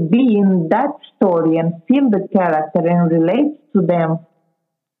 to be in that story and feel the character and relate to them,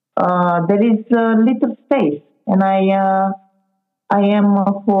 there is little space. And I am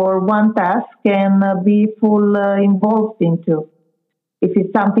for one task and be full involved into. If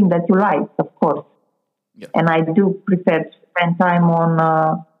it's something that you like, of course. Yeah. And I do prefer to spend time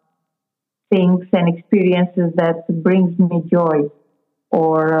on things and experiences that brings me joy,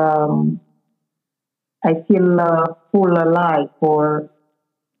 or I feel full alive, or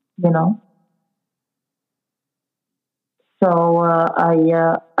you know. So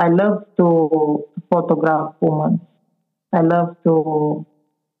I love to photograph women. I love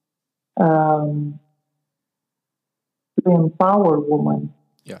um, to empower women.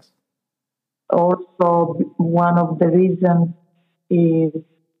 Yes. Also, one of the reasons is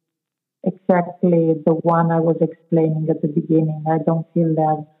exactly the one I was explaining at the beginning. I don't feel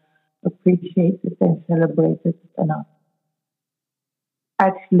that appreciated and celebrated enough.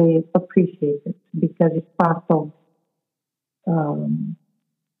 Actually, appreciated because it's part of um,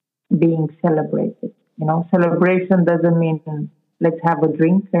 being celebrated. You know, celebration doesn't mean let's have a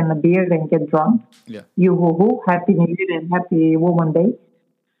drink and a beer and get drunk. Yeah. You hoo hoo, happy New Year and happy Woman Day.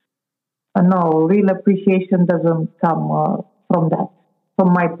 No, real appreciation doesn't come from that,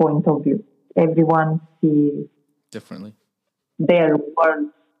 from my point of view. Everyone sees Differently. their words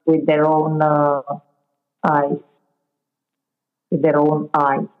with their own eyes, with their own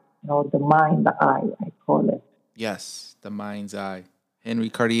eye, you know, the mind eye, I call it. Yes. The Mind's Eye. Henry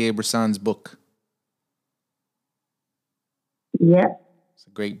Cartier-Bresson's book. Yeah, It's a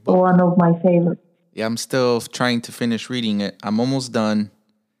great book. one of my favorites. Yeah, I'm still trying to finish reading it. I'm almost done.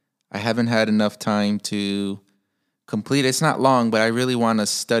 I haven't had enough time to complete it. It's not long, but I really want to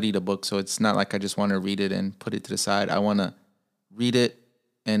study the book. So it's not like I just want to read it and put it to the side. I want to read it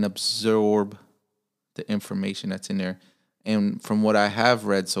and absorb the information that's in there. And from what I have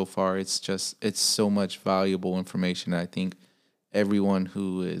read so far, it's so much valuable information. I think everyone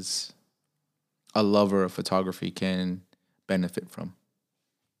who is a lover of photography can benefit from.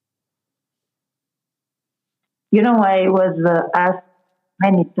 You know, I was asked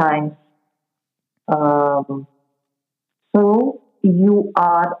many times, um, so you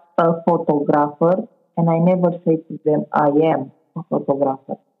are a photographer, and I never say to them, I am a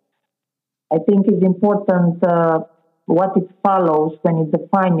photographer. I think it's important what it follows when you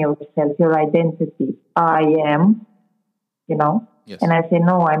define yourself, your identity. I am, you know, Yes. and I say,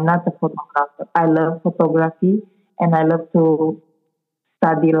 no, I'm not a photographer. I love photography and I love to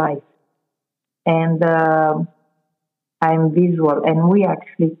study life. And I'm visual, and we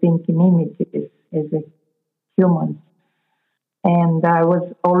actually think in images as a humans. And I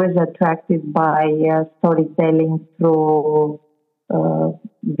was always attracted by storytelling through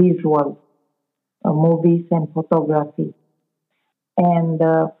visual movies and photography. And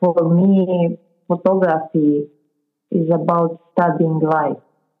for me, photography is about studying life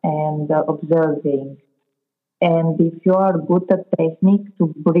and observing. And if you are good at technique to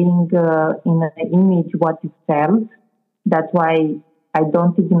bring in an image what you felt, that's why I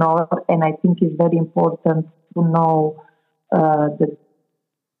don't ignore, and I think it's very important to know the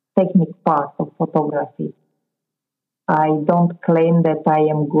technique part of photography. I don't claim that I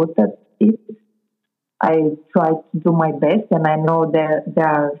am good at it. I try to do my best, and I know there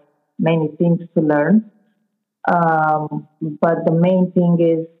are many things to learn. But the main thing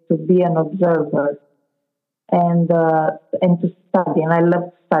is to be an observer and to study. And I love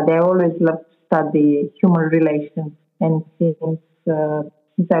to study. I always love to study human relations. And since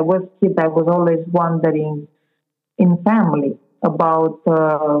I was a kid, I was always wondering in family about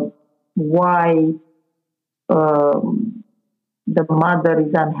why um, the mother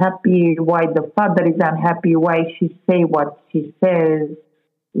is unhappy, why the father is unhappy, why she say what she says,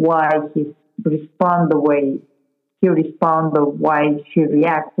 why he respond the way he respond, or why she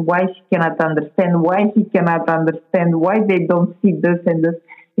reacts, why she cannot understand, why he cannot understand, why they don't see this and this.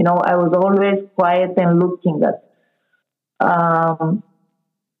 You know, I was always quiet and looking at, um,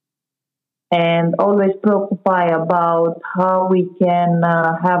 and always preoccupied about how we can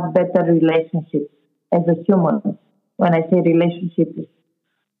have better relationships as a human. When I say relationship,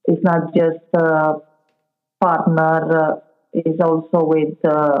 it's not just partner, it's also with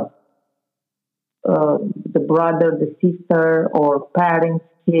the brother, the sister, or parents,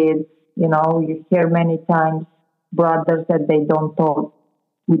 kids. You know, you hear many times brothers that they don't talk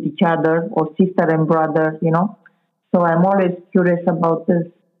with each other, or sister and brother, you know. So I'm always curious about this.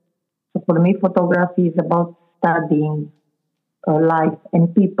 So for me, photography is about studying life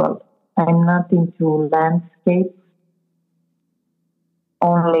and people. I'm not into landscape,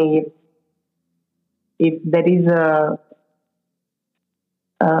 only if there is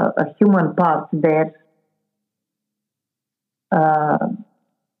a human part there, uh,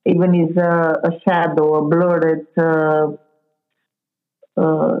 even is a shadow, a blurred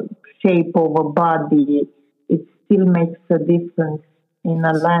uh, shape of a body, it still makes a difference in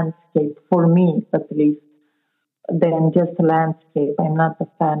a landscape, for me at least, than just a landscape. I'm not a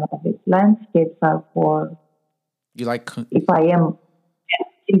fan of it. Landscapes are for You like if I am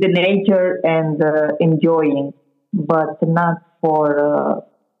in the nature and enjoying, but not for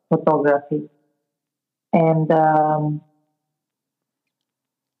photography. And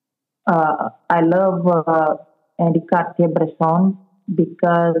I love Henri Cartier-Bresson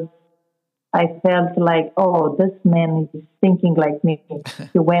because I felt like, oh, this man is thinking like me.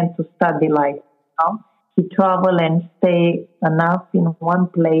 He went to study life. You know? He travel and stay enough in one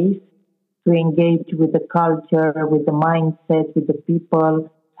place to engage with the culture, with the mindset, with the people,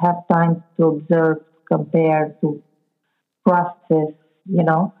 have time to observe, compare, to process, you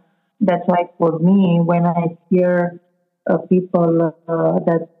know. That's why for me, when I hear people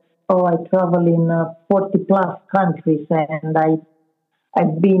that, oh, I travel in 40 plus countries and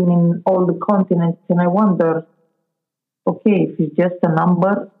I've been in all the continents, and I wonder, okay, if it's just a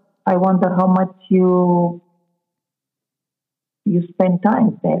number, I wonder how much you spend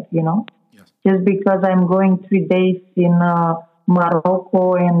time there, you know. yes. Just because I'm going 3 days in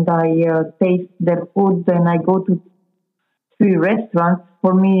Morocco and I taste their food and I go to 3 restaurants,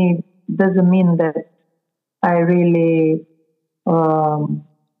 for me, doesn't mean that I really um,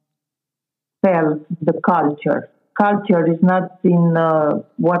 felt the culture. Culture is not in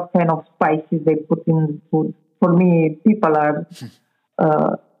what kind of spices they put in the food. For me, people are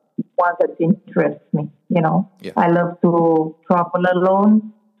uh, one that interests me. You know, Yeah. I love to travel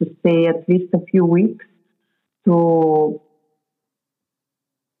alone, to stay at least a few weeks, to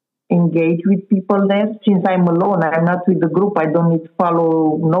engage with people there. Since I'm alone, I'm not with the group. I don't need to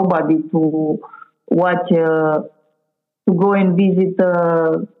follow nobody to watch, to go and visit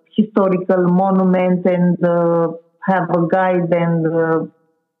a historical monument and have a guide and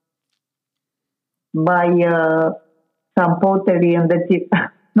buy some pottery and that's it.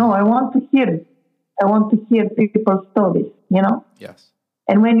 No, I want to hear. I want to hear people's stories. You know. Yes.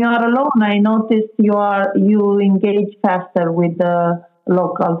 And when you are alone, I noticed you engage faster with the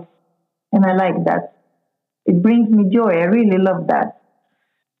locals, and I like that. It brings me joy. I really love that,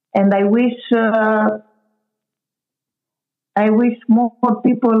 and I wish more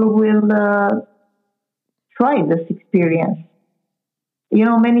people will try this experience. You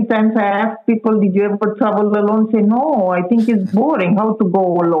know, many times I ask people, "Did you ever travel alone?" Say, "No, I think it's boring. How to go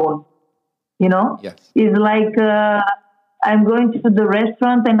alone?" You know, Yes. it's like I'm going to the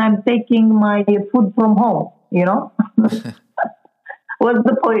restaurant and I'm taking my food from home. You know, what's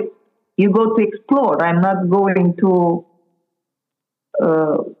the point? You go to explore. I'm not going to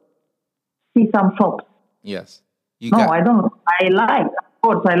uh, see some shops. Yes. You No, got. I don't. Of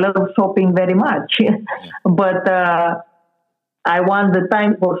course, I love shopping very much, Yeah. but I want the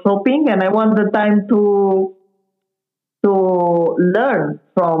time for shopping and I want the time to learn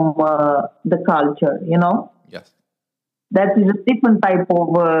from the culture. You know, Yes. that is a different type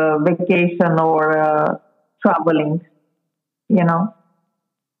of vacation or traveling. You know,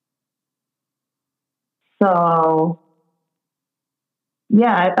 so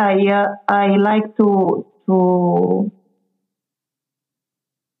yeah, I like to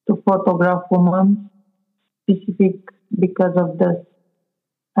photograph women specific because of this.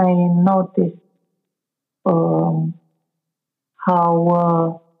 I noticed um,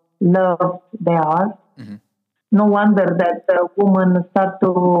 how loved they are. Hmm. No wonder that women start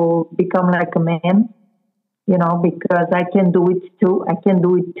to become like a man, you know, because I can do it too. I can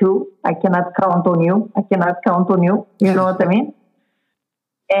do it too. I cannot count on you. I cannot count on you. You know what I mean?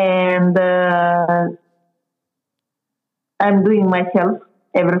 And I'm doing myself,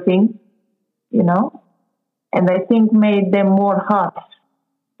 everything, you know, and I think made them more harsh.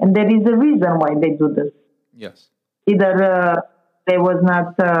 And there is a reason why they do this. Yes. Either they was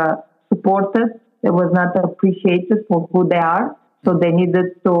not supported, they was not appreciated for who they are, so they needed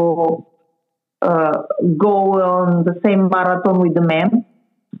to go on the same marathon with the men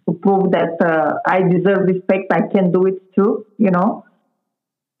to prove that I deserve respect, I can do it too, you know.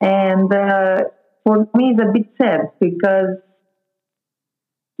 And for me, it's a bit sad because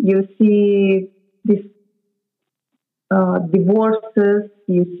you see this divorces,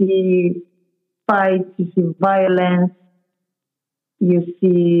 you see fights, you see violence, you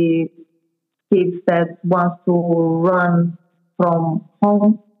see kids that want to run from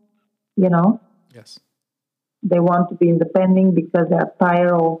home, you know. Yes. They want to be independent because they are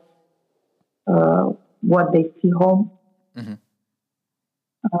tired of what they see home. Hmm.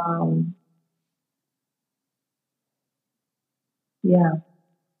 Um, yeah,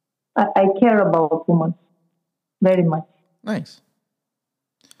 I care about women very much. Nice.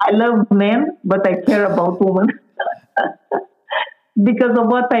 I love men, but I care about women because of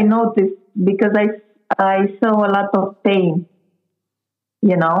what I noticed. Because I saw a lot of pain,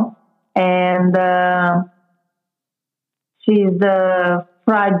 you know, and she's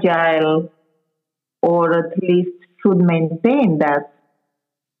fragile, or at least should maintain that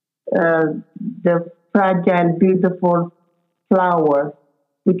the fragile, beautiful flower,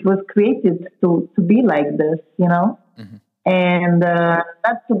 which was created to be like this, you know, Hmm. and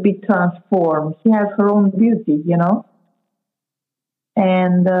not to be transformed. She has her own beauty, you know,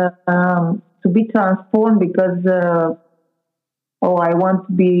 and to be transformed because, oh, I want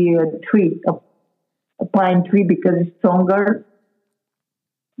to be a tree, a pine tree because it's stronger.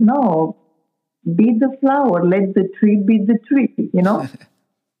 No, be the flower. Let the tree be the tree, you know?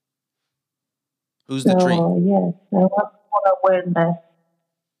 Who's the tree? So, yes, I want more awareness.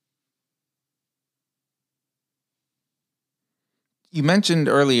 You mentioned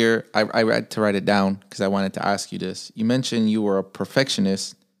earlier, I had to write it down because I wanted to ask you this. You mentioned you were a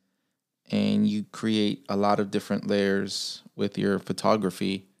perfectionist and you create a lot of different layers with your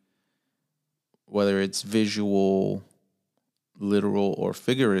photography, whether it's visual, literal, or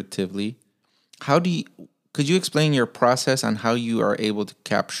figuratively. How do you, could you explain your process on how you are able to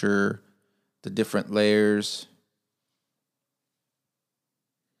capture the different layers?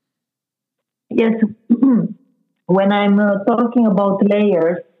 Yes, when I'm talking about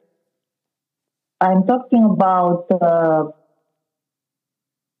layers, I'm talking about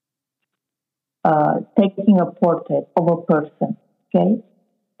taking a portrait of a person, okay?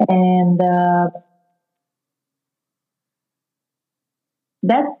 And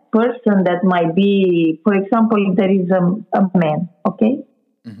that person that might be, for example, there is a man, okay?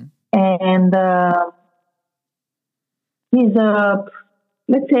 Hmm. And he's a,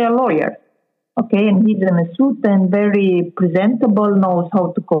 let's say, a lawyer, okay? And he's in a suit and very presentable, knows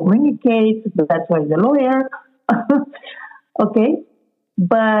how to communicate. That's why he's a lawyer, okay?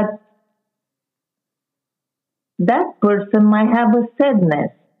 But that person might have a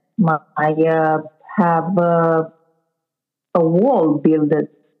sadness, might have a wall built.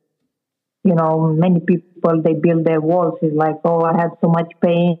 You know, many people they build their walls. It's like, oh, I have so much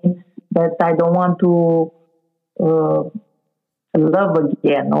pain that I don't want to uh, love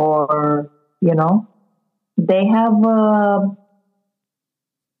again, or you know, they have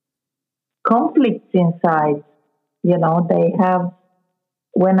conflicts inside. You know, they have.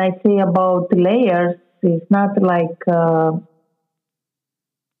 When I say about layers, it's not like um,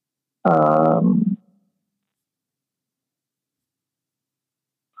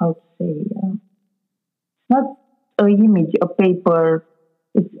 how to say. Not a image, a paper.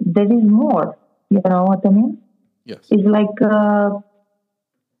 There is more. You know what I mean? Yes. It's like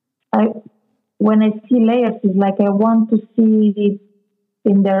I when I see layers, it's like I want to see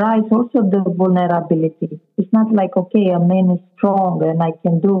in their eyes also the vulnerability. It's not like okay, a man is strong and I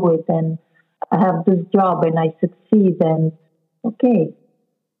can do it, and I have this job and I succeed, and okay,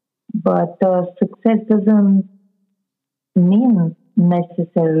 but success doesn't mean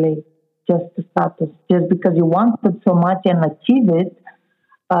necessarily just the status. Just because you wanted so much and achieve it,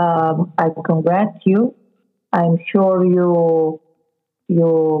 I congratulate you. I'm sure you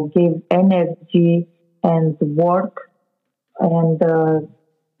gave energy and work and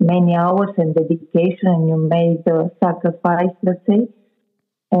many hours and dedication, and you made sacrifice, let's say.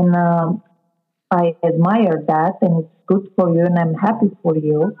 And I admire that, and it's good for you, and I'm happy for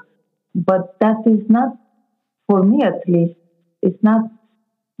you. But that is not, for me at least, it's not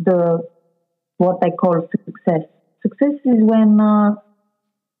the what I call success. Success is when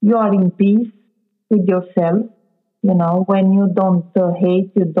you are in peace with yourself. You know, when you don't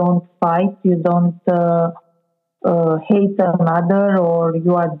hate, you don't fight, you don't hate another, or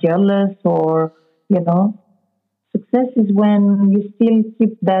you are jealous, or you know, success is when you still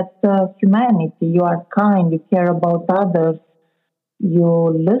keep that humanity. You are kind, you care about others, you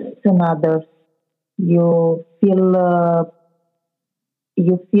listen others, you feel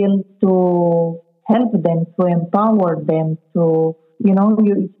to help them, to empower them, to you know,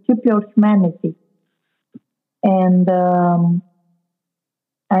 you keep your humanity. And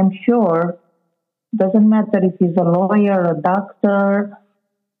I'm sure doesn't matter if he's a lawyer, a doctor,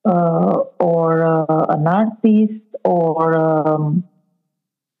 or an artist, or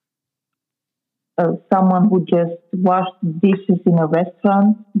someone who just washed dishes in a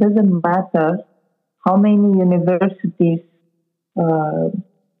restaurant. Doesn't matter how many universities uh,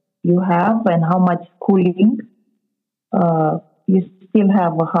 you have and how much schooling. You still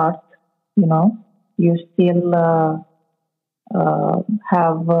have a heart, you know. You still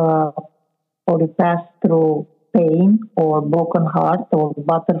have or you pass through pain or broken heart or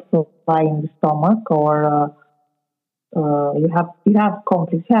butterfly in the stomach or you have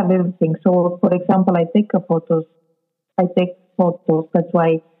conflicts, you have everything. So, for example, I take photos. I take photos. That's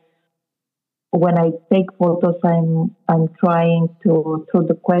why when I take photos, I'm trying to through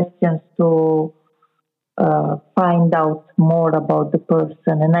the questions to find out more about the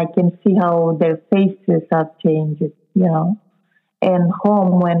person, and I can see how their faces have changed. You know, and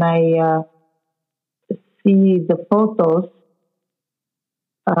home when I see the photos,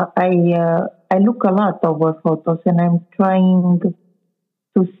 I look a lot over photos, and I'm trying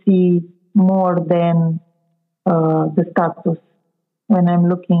to see more than the status when I'm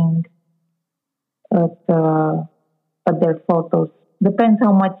looking at uh, at their photos. Depends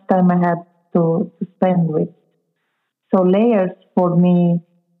how much time I have to spend with. So layers for me,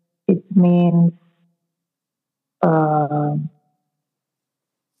 it means uh,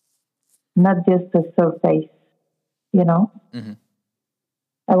 not just the surface. You know, Hmm.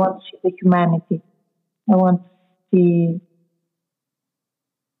 I want to see the humanity. I want to see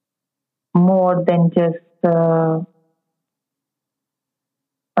more than just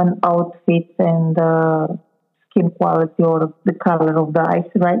an outfit and skin quality or the color of the eyes,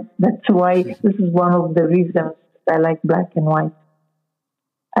 right? That's why this is one of the reasons I like black and white.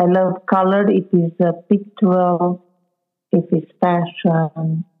 I love color. It is pictorial. It is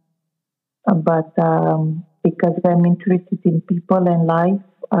fashion. But because I'm interested in people and life,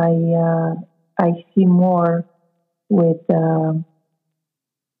 I see more with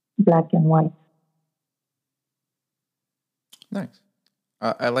black and white. Nice.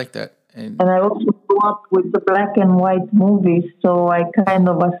 I like that. And And I also grew up with the black and white movies, so I kind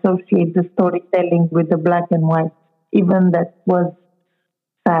of associate the storytelling with the black and white, even that was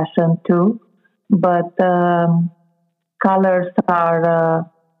fashion too. But colors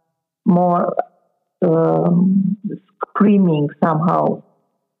are more screaming somehow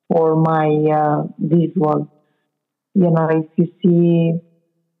for my visual. You know, if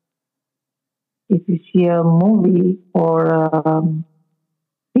you see a movie or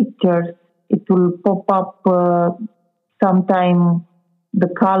pictures, it will pop up sometime the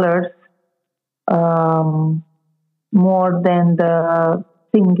colors um, more than the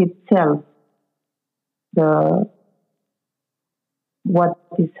thing itself, the what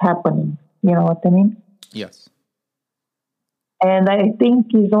is happening. You know what I mean? yes. And I think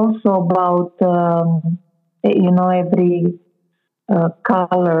it's also about every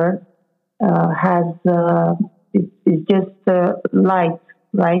color has it's just light,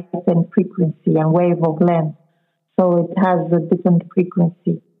 right, and frequency and wave of length. So it has a different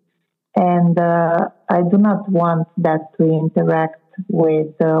frequency, and I do not want that to interact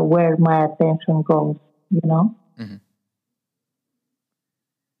with where my attention goes. You know, Hmm.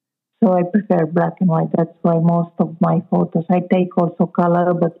 so I prefer black and white. That's why most of my photos I take also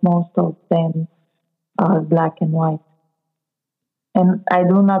color, but most of them are black and white. And I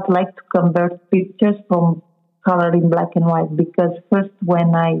do not like to convert pictures from color in black and white because first,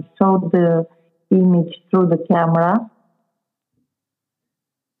 when I saw the image through the camera,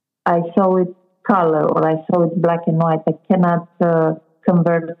 I saw it color or I saw it black and white. I cannot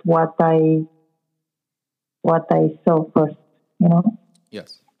convert what I saw first, you know.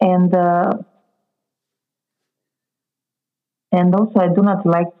 Yes. And and also, I do not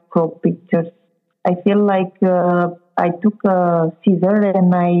like crop pictures. I feel like I took a scissor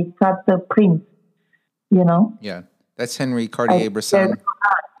and I cut the print. You know, Yeah. That's Henry I Cartier-Bresson.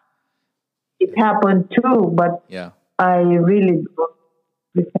 it happened too, but Yeah. I really don't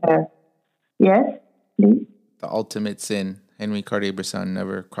prefer. Yes, please. The ultimate sin. Henry Cartier-Bresson,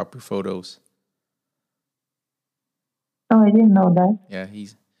 never crop your photos. Oh, I didn't know that. Yeah,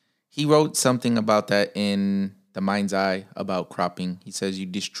 he wrote something about that in The Mind's Eye about cropping. He says you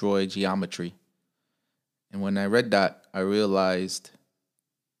destroy geometry. And when I read that, I realized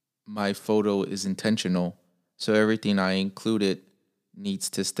my photo is intentional. So everything I included needs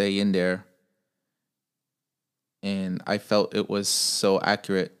to stay in there. And I felt it was so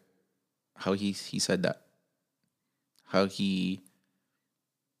accurate how he said that. How he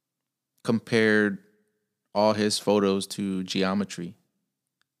compared all his photos to geometry.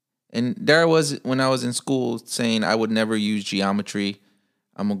 And there I was when I was in school saying I would never use geometry.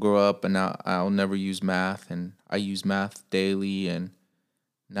 I'm gonna grow up and I'll never use math, and I use math daily. And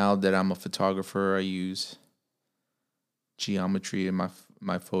now that I'm a photographer, I use geometry in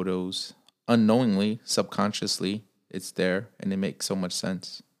my photos unknowingly, subconsciously. It's there, and it makes so much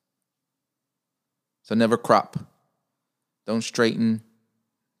sense. So never crop. Don't straighten.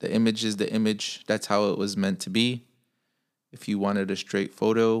 The image is the image. That's how it was meant to be. If you wanted a straight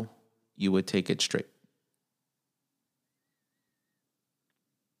photo, you would take it straight.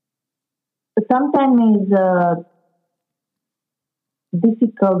 Sometimes is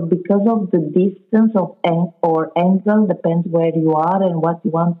difficult because of the distance of or angle, depends where you are and what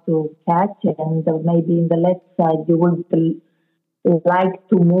you want to catch. And maybe in the left side, you would like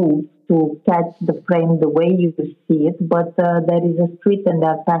to move to catch the frame the way you see it. But there is a street and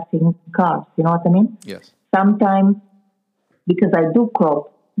there are passing cars. You know what I mean? Yes. Sometimes, because I do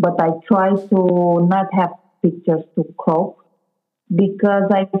crop, but I try to not have pictures to crop because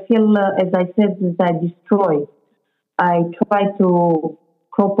I feel, as I said, that I destroy. I try to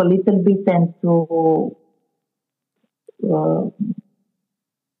crop a little bit and to uh,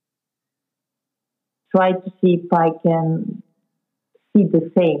 try to see if I can see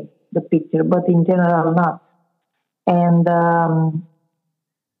the picture, but in general not. And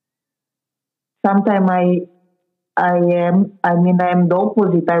sometimes I am the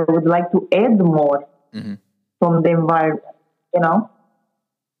opposite. I would like to add more from the environment, you know.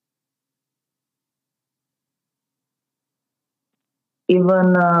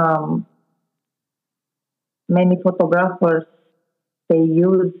 Even many photographers, they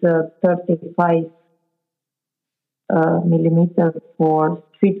use 35 millimeters for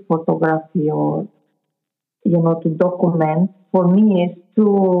street photography or, to document. For me,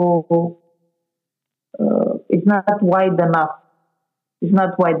 it's not wide enough. It's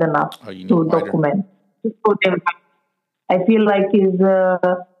not wide enough to document. I feel like it's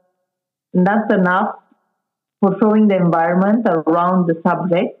not enough for showing the environment around the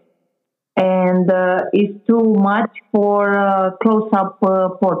subject, and is too much for close-up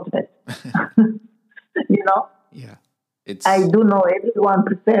portrait. You know? Yeah. I do know everyone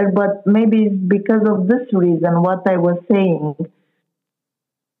prepared, but maybe it's because of this reason, what I was saying.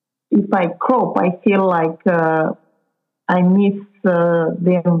 If I crop, I feel like I miss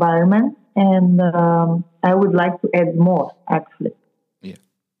the environment, and I would like to add more, actually. Yeah.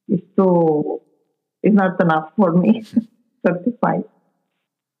 It's not enough for me, 35,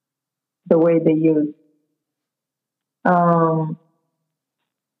 the way they use. I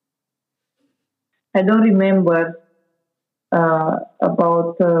don't remember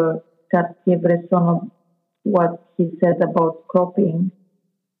about Cartier-Bresson, what he said about cropping.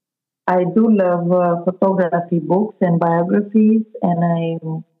 I do love photography books and biographies, and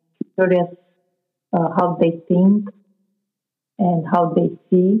I'm curious how they think and how they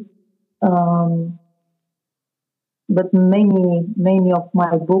see. But many of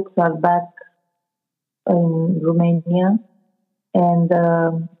my books are back in Romania, and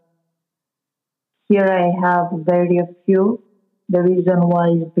here I have very few. The reason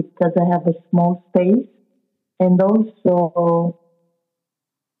why is because I have a small space, and also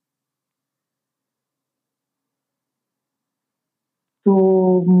to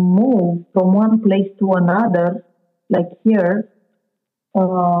move from one place to another, like here,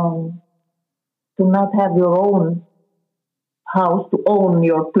 to not have your own house, to own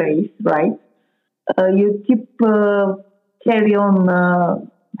your place, right? You keep carry on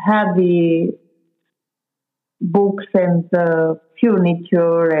heavy books and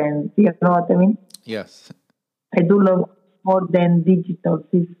furniture, and you know what I mean? Yes. I do love more than digital.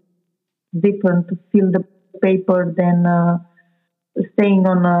 It's different to feel the paper than staying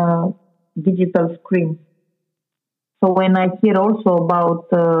on a digital screen. So when I hear also about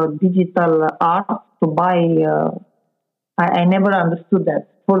digital art to buy, I never understood that.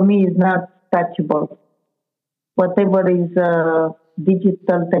 For me, it's not touchable. Whatever is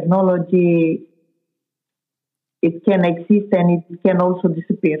digital technology, it can exist and it can also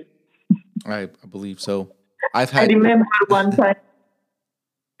disappear. I believe so. I remember one time.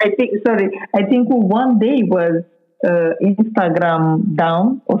 I think one day was Instagram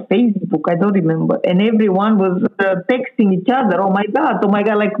down or Facebook. I don't remember, and everyone was texting each other. Oh my god!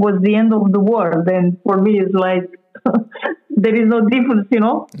 Like was the end of the world. And for me, it's like there is no difference, you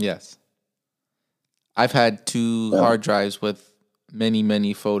know. Yes. I've had two hard drives with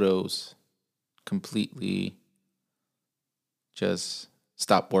many photos completely just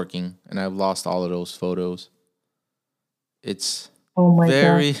stopped working, and I've lost all of those photos. It's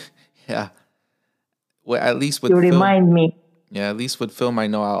very God. Yeah. Well, at least with you film, remind me. Yeah, at least with film, I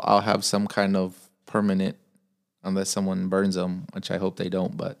know I'll have some kind of permanent, unless someone burns them, which I hope they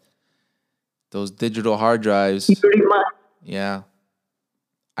don't. But those digital hard drives, yeah.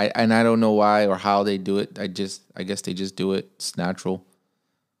 I don't know why or how they do it. I guess they just do it. It's natural.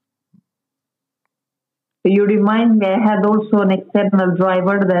 You remind me, I had also an external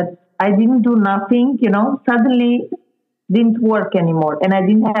driver that I didn't do nothing, you know. Suddenly didn't work anymore, and I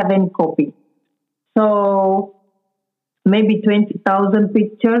didn't have any copy. So maybe 20,000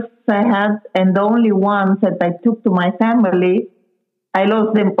 pictures I had, and the only ones that I took to my family, I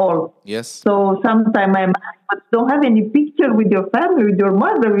lost them all. Yes. So sometimes I'm asked, but don't have any picture with your family, with your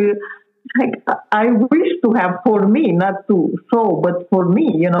mother. Like, I wish to have for me, not to show, but for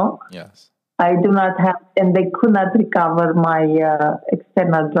me, Yes. I do not have, and they could not recover my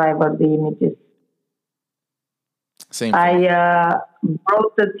external driver, the images. Same. I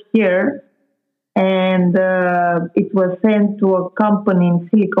brought it here, and it was sent to a company in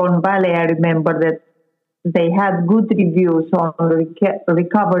Silicon Valley. I remember that they had good reviews on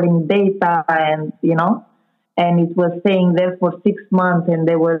recovering data, and and it was staying there for 6 months, and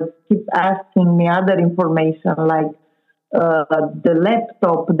they were keep asking me other information like the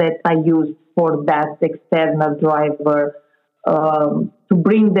laptop that I used for that external driver, to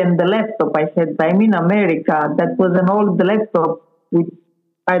bring them the laptop. I said, I'm in America. That was an old laptop.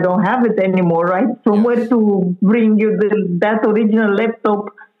 I don't have it anymore, right? From where to bring you that original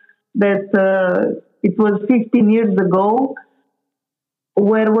laptop that it was 15 years ago,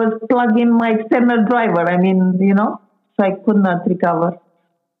 where was plug in my external driver. I mean, so I could not recover.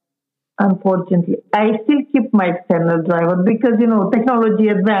 Unfortunately, I still keep my external driver because, technology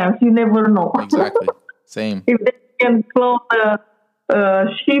advance, you never know. Exactly. Same. If they can clone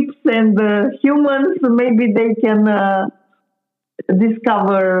ships and humans, maybe they can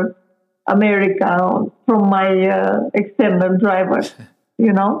discover America from my external driver,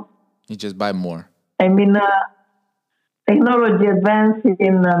 You just buy more. I mean, technology advances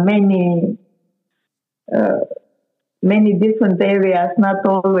in many different areas, not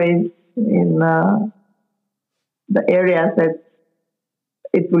always in the areas that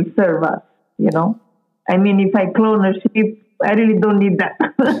it will serve us, I mean, if I clone a sheep, I really don't need that.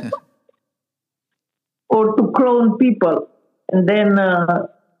 Or to clone people. And then,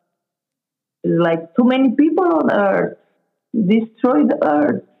 like, too many people on Earth, destroy the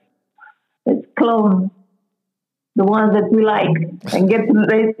Earth. Let's clone the ones that we like and get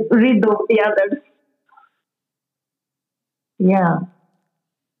rid of the others. Yeah.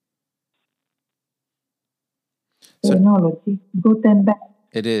 So, technology, good and bad.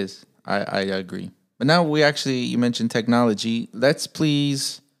 it is. I agree. But now you mentioned technology. Let's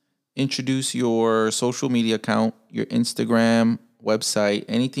please introduce your social media account, your Instagram, website,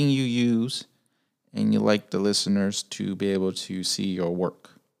 anything you use, and you like the listeners to be able to see your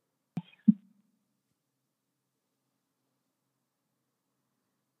work.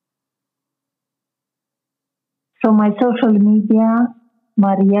 So my social media,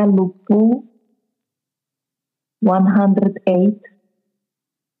 Maria Lupu, 108,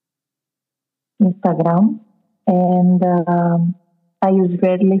 Instagram, and I use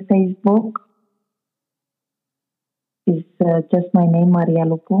rarely Facebook. It's just my name, Maria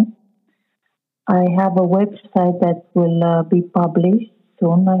Lupu. I have a website that will be published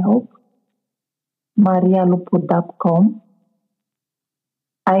soon, I hope, marialupu.com.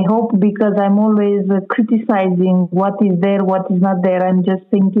 I hope, because I'm always criticizing what is there, what is not there. I'm just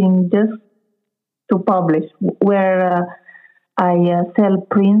thinking just to publish, where I sell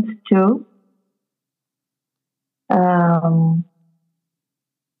prints too. And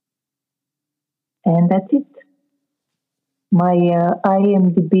that's it. My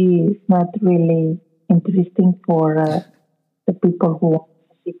IMDb is not really interesting for the people who want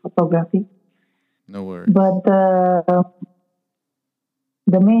to see photography. No worries. But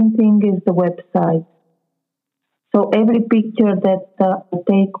the main thing is the website. So every picture that I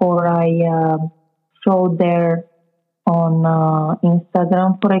take or I show there on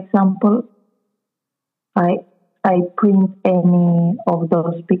Instagram, for example, I print any of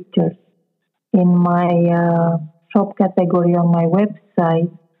those pictures. In my shop category on my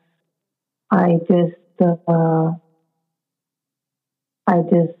website, I just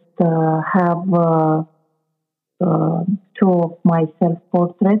have two of my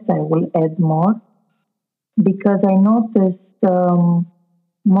self-portraits. I will add more because I noticed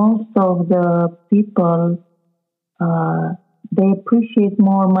most of the people they appreciate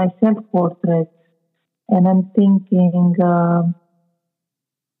more my self-portraits, and I'm thinking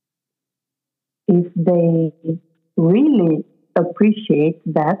if they really appreciate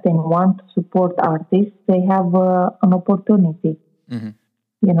that and want to support artists, they have an opportunity. Mm-hmm.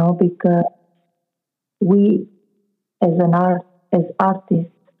 Because we as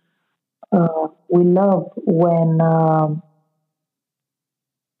artists, we love when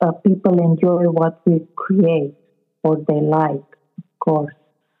people enjoy what we create or they like, of course.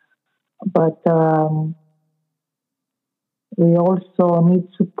 But we also need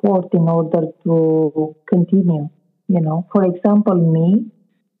support in order to continue, For example, me,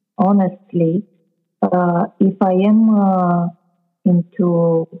 honestly, if I am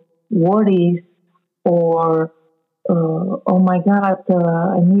into worries or oh my God,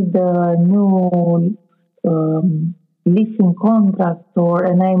 I need a new leasing contract,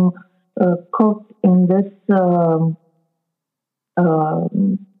 and I'm caught in this um,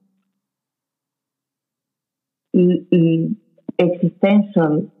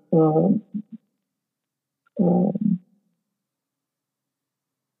 existential uh,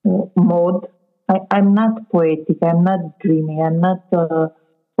 mode. I'm not poetic. I'm not dreaming. I'm not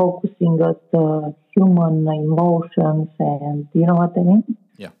focusing at human emotions, and you know what I mean.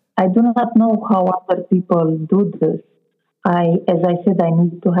 Yeah. I do not know how other people do this. As I said, I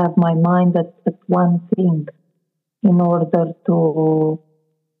need to have my mind at one thing in order uh,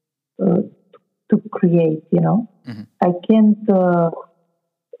 to create. Hmm. I can't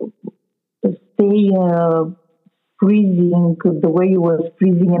stay freezing the way you were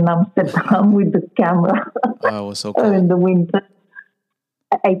freezing in Amsterdam with the camera Oh, it was so cold. in the winter.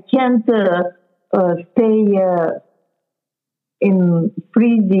 I can't stay in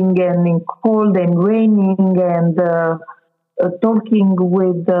freezing and in cold and raining and talking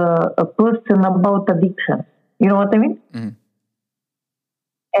with a person about addiction. You know what I mean? Hmm.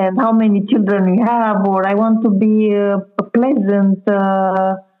 And how many children you have, or I want to be a pleasant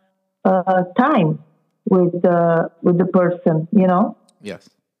time with the person. Yes.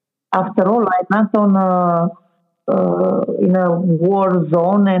 After all, I'm not on in a war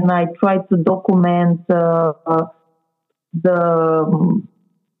zone, and I try to document the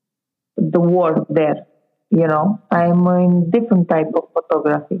the war there. Hmm. I'm in different type of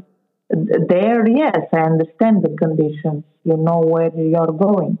photography. There, yes, I understand the conditions. You know where you're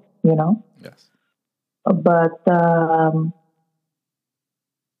going. Yes. But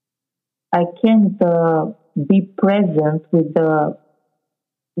I can't be present with the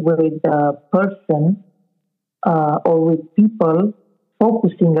person or with people,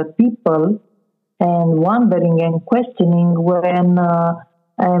 focusing at people and wondering and questioning when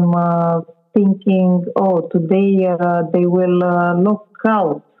I'm thinking, oh, today they will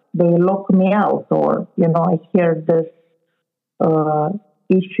they lock me out, or I hear this uh,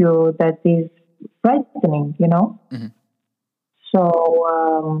 issue that is frightening. Hmm.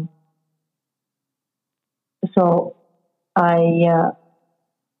 So, so I uh,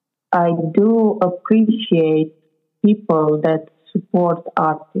 I do appreciate people that support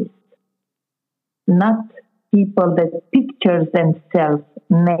artists, not people that pictures themselves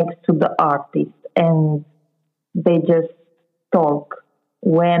next to the artist and they just talk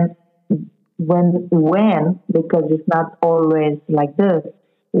when because it's not always like this,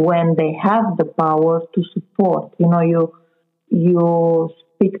 when they have the power to support. You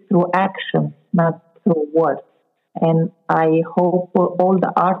speak through action, not through words. And I hope all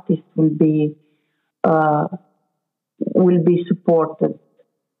the artists uh, will be supported.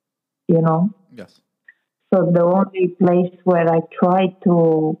 you know Yes. So the only place where I try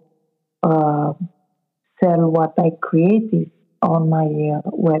to uh, sell what I create is on my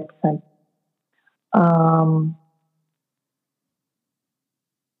website. Um,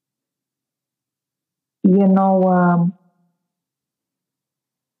 you know,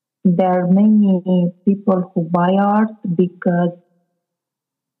 there are many people who buy art because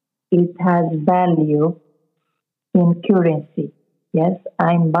it has value in currency. Yes,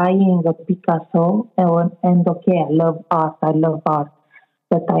 I'm buying a Picasso, and okay, I love art. I love art,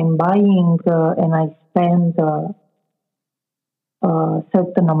 but I'm buying and I spend a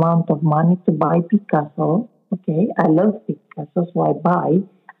certain amount of money to buy Picasso. Okay, I love Picasso, so I buy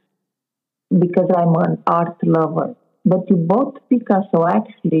because I'm an art lover. But you bought Picasso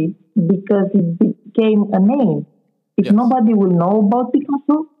actually because it became a name. If Yes. nobody will know about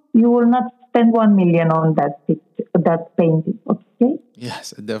Picasso, you will not spend 1 million on that picture, that painting. Okay,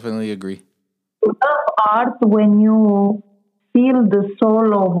 Yes, I definitely agree. you love art when you feel the soul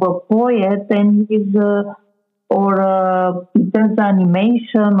of a poet and his or he does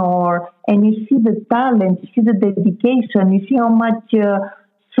animation, or and you see the talent, you see the dedication, you see how much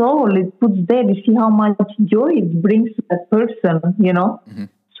soul it puts there, you see how much joy it brings to that person. Hmm.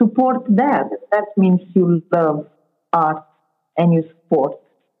 Support that. That means you love art and you support.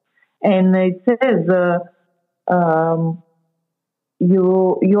 And it says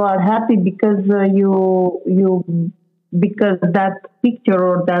you are happy because because that picture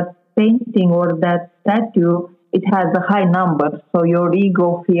or that painting or that statue, it has a high number, so your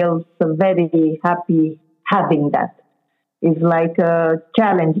ego feels very happy having that. It's like a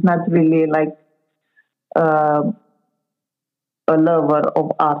challenge, not really like uh, a lover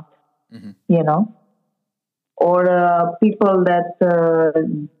of art, Hmm. you know or people that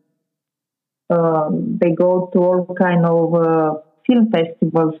they go to all kind of film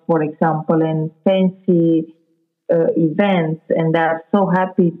festivals, for example, and fancy events, and they're so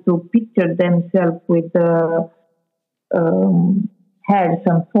happy to picture themselves with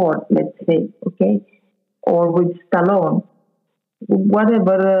Harrison Ford, let's say, okay, or with Stallone,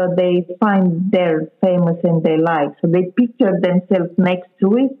 whatever they find there famous and they like. So they picture themselves next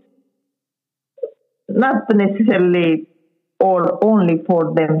to it, not necessarily or only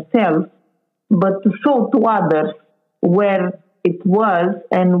for themselves, but to show to others where it was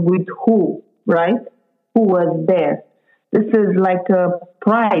and with who, right? Who was there. This is like a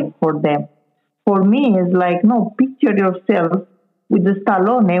pride for them. For me, it's like, no, picture yourself with the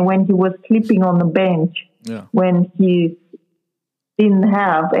Stallone when he was sleeping on the bench, when he didn't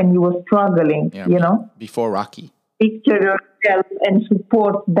have and he was struggling, Before Rocky. Picture yourself and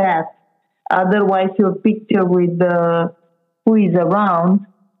support that. Otherwise, your picture with who is around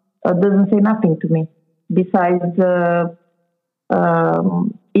doesn't say nothing to me besides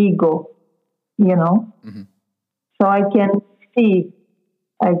ego, Mm-hmm. So I can see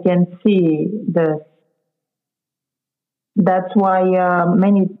this. That's why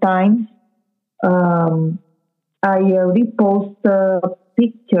many times I repost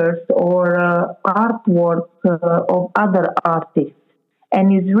pictures or artwork of other artists,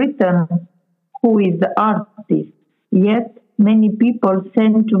 and it's written who is the artist. Yet many people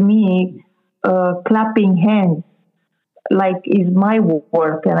send to me clapping hands, like is my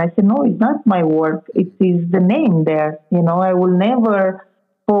work, and I say no, it's not my work. It is the name there. I will never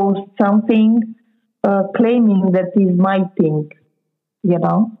post something claiming that is my thing.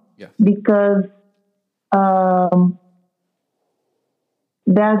 Because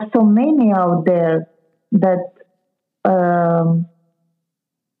there are so many out there that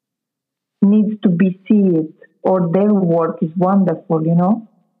needs to be seen, or their work is wonderful,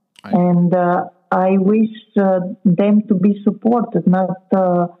 and I wish them to be supported, not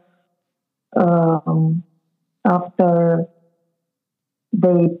after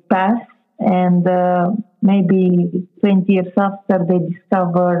they pass and maybe 20 years after they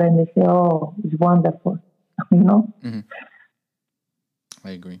discover and they say, oh, it's wonderful, Mm-hmm.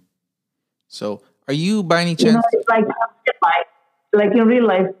 I agree. So are you by any chance? It's like in real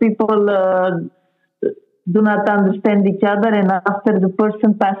life, people do not understand each other, and after the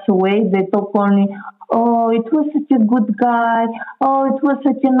person passes away, they talk only, oh, it was such a good guy, oh, it was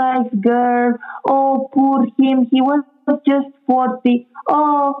such a nice girl, oh, poor him, he was just 40,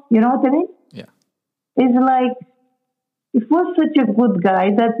 oh, you know what I mean? Yeah. It's like, if he was such a good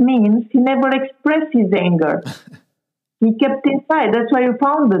guy, that means he never expressed his anger. He kept inside, that's why you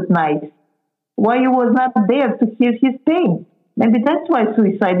found it nice. Why he was not there to hear his pain. Maybe that's why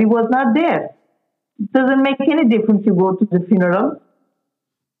suicide, he was not there. It doesn't make any difference you go to the funeral.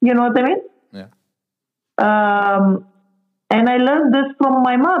 You know what I mean? Yeah. And I learned this from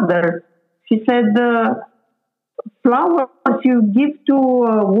my mother. She said, flowers you give to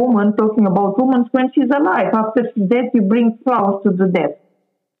a woman, talking about women when she's alive. After she's dead, you bring flowers to the dead.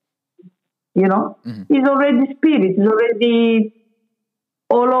 Mm-hmm. He's already spirit. He's already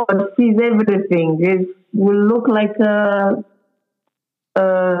all over, sees everything. It will look like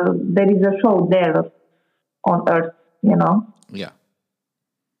there is a show there on earth, Yeah.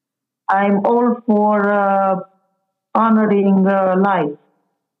 I'm all for honoring life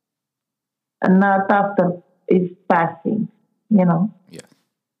and not after it's passing, Yeah.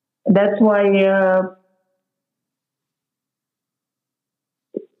 That's why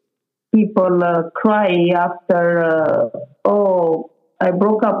people cry after, I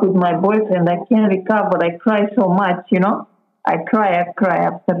broke up with my boyfriend, I can't recover, I cry so much, I cry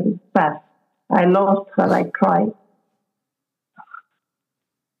after it passed. I lost her, I cry.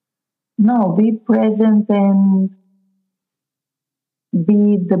 No, be present and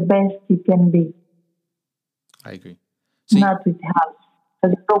be the best you can be. I agree. So not with help,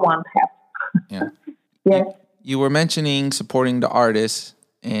 because you don't want help. Yeah. Yes. You were mentioning supporting the artists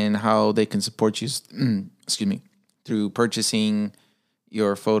and how they can support you, excuse me, through purchasing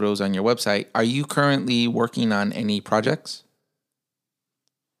your photos on your website. Are you currently working on any projects?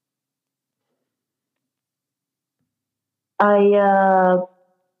 I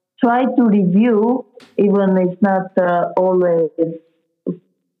try to review, even it's not always.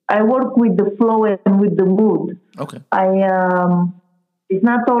 I work with the flow and with the mood. Okay. It's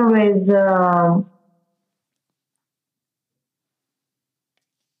not always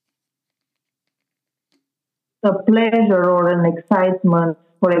a pleasure or an excitement,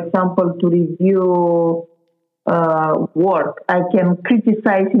 for example, to review work. I can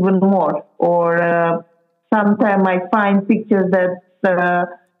criticize even more or sometimes I find pictures that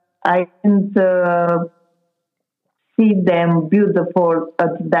I didn't see them beautiful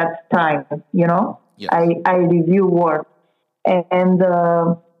at that time. Yes. I review work, and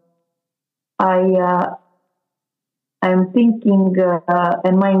I I'm thinking,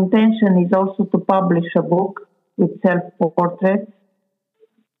 and my intention is also to publish a book with self portraits.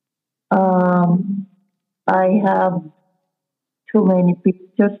 Um, I have too many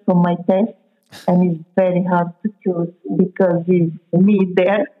pictures for my test, and it's very hard to choose because it's me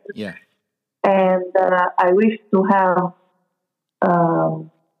there. Yeah. And I wish to have um,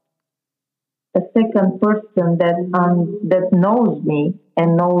 a second person that knows me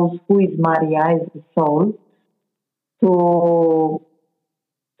and knows who is Maria as a soul to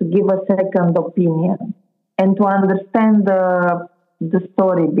give a second opinion and to understand the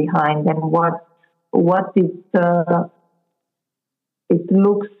story behind and what it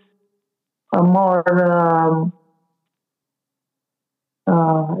looks more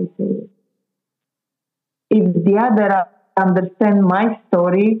I say if the other understand my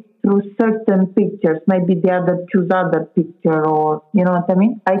story through certain pictures, maybe the other choose other picture, or you know what I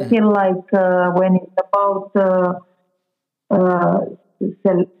mean. I feel like when it's about uh,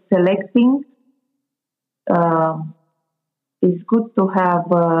 selecting, uh, it's good to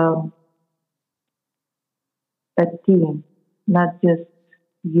have a team, not just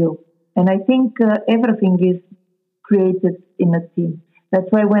you. And I think everything is created in a team. That's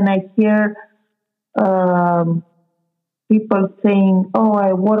why when I hear um, people saying, "Oh,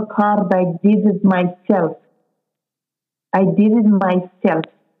 I work hard. I did it myself. I did it myself."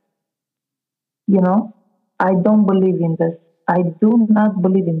 I don't believe in this. I do not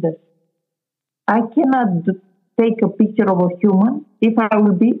believe in this. I cannot take a picture of a human if I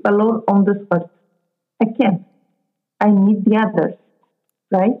will be alone on this earth. I can't. I need the others,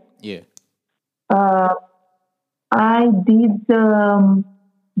 right? Yeah. Uh, I did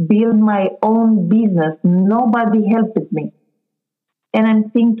build my own business. Nobody helped me. And I'm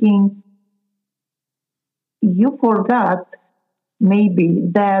thinking, you forgot maybe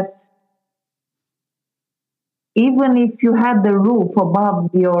that even if you had the roof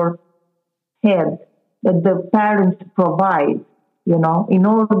above your head that the parents provide, in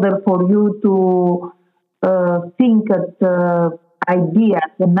order for you to think at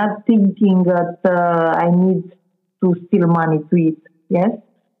ideas and not thinking that I need to steal money to eat, yes?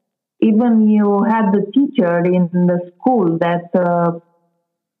 Even you had the teacher in the school that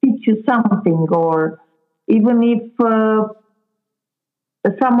teach you something, or even if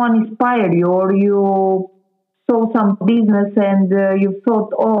someone inspired you or you saw some business and you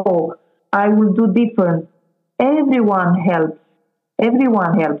thought, oh, I will do different. Everyone helps.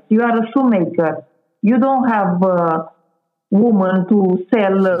 Everyone helps. You are a shoemaker. You don't have a woman to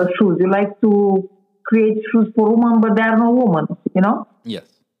sell shoes. You like to create shoes for women, but there are no women. Yes.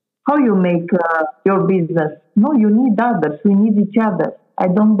 How you make your business? No, you need others. We need each other. I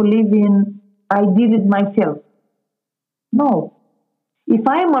don't believe in, I did it myself. No, if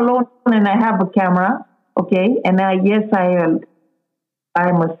I'm alone and I have a camera, okay, and I'm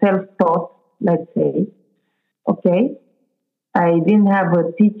a self-taught, let's say, okay, I didn't have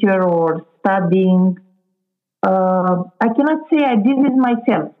a teacher or studying. I cannot say I did it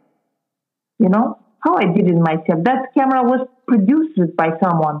myself. How I did it myself. That camera was produced by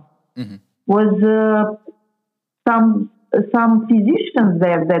someone. Mm-hmm. Was some physicians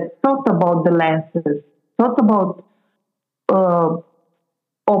there that thought about the lenses, thought about uh,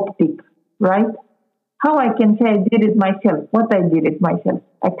 optic, right? How I can say I did it myself? What I did it myself?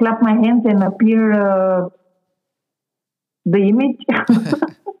 I clap my hands and appear the image.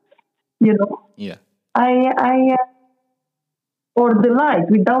 you know, Yeah. I or the light.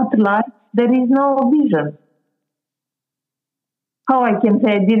 Without light, there is no vision. How I can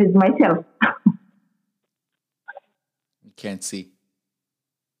say I did it myself? You can't see.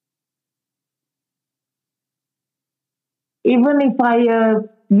 Even if I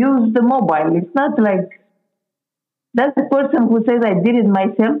use the mobile, it's not like that person who says I did it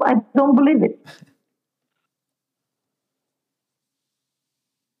myself. I don't believe it.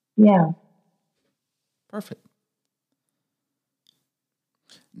 Yeah. Perfect.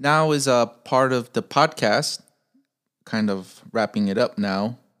 Now is a part of the podcast, kind of wrapping it up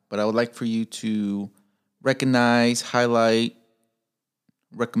now, but I would like for you to recognize, highlight,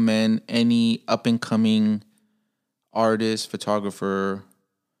 recommend any up and coming artist, photographer,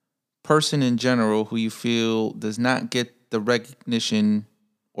 person in general who you feel does not get the recognition,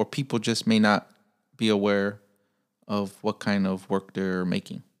 or people just may not be aware of what kind of work they're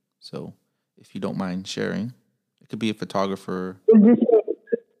making. So if you don't mind sharing, it could be a photographer.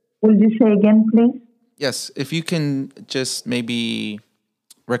 Will you say again, please? Yes, if you can just maybe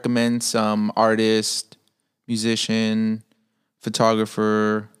recommend some artist, musician,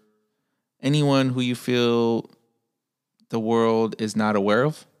 photographer, anyone who you feel the world is not aware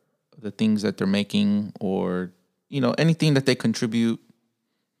of, the things that they're making, or anything that they contribute.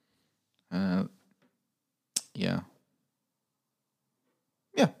 Uh, yeah,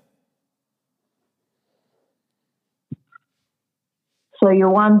 yeah, So you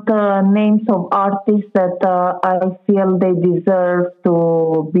want names of artists that I feel they deserve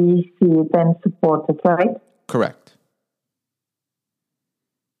to be seen and supported, right? correct.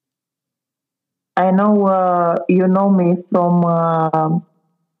 I know you know me from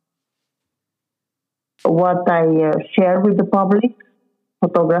what I share with the public,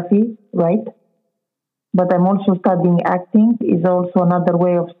 photography, right? But I'm also studying acting. Is also another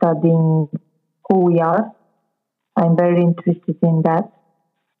way of studying who we are. I'm very interested in that,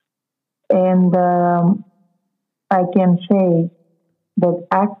 and I can say that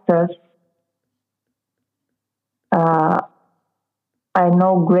actors. Uh, I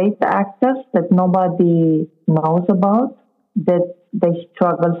know great actors that nobody knows about, that they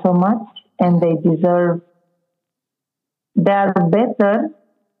struggle so much and they deserve, they are better.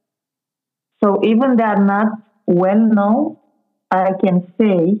 So even they are not well known, I can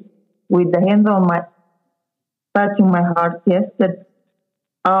say with the hand on my, touching my heart, yes, that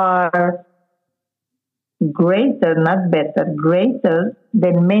are greater, not better, greater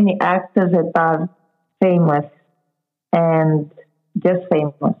than many actors that are famous and just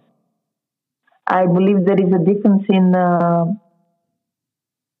famous. I believe there is a difference in a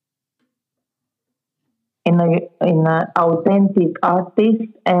authentic artist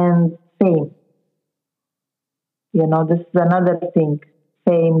and fame. You know, this is another thing.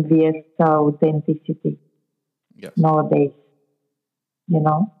 Fame vs authenticity Yes. nowadays. You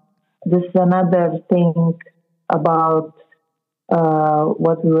know, this is another thing about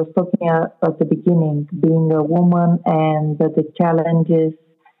what we were talking at the beginning, being a woman and the challenges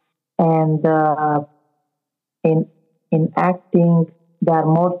and in acting, there are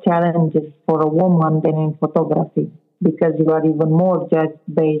more challenges for a woman than in photography because you are even more judged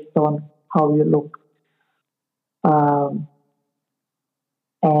based on how you look um,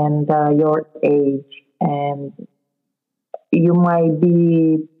 and your age, and you might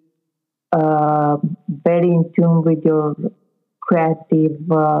be very in tune with your creative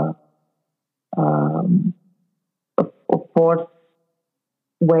um, force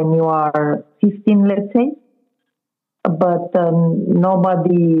when you are 15, let's say, but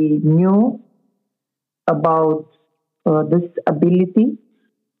nobody knew about this ability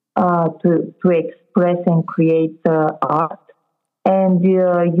to express and create art, and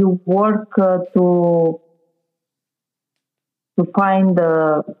you work to find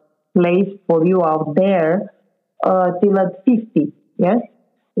a place for you out there till at 50. Yes,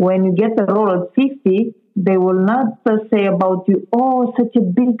 when you get a role at 50, they will not say about you, oh, such a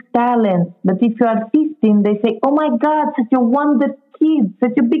big talent. But if you are 15, they say, oh my God, such a wonder kid,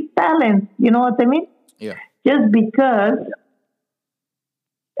 such a big talent. You know what I mean? Yeah. Just because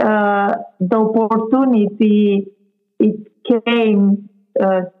the opportunity it came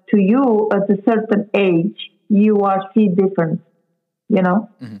to you at a certain age, you are see different, you know,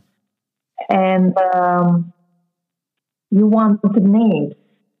 Mm-hmm. and you want names.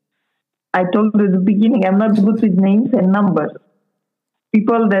 I told you at the beginning, I'm not good with names and numbers.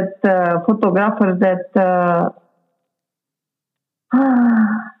 People that photographers that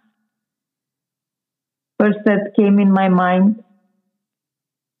first that came in my mind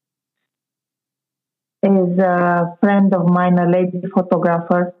is a friend of mine, a lady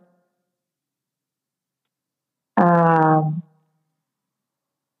photographer. Um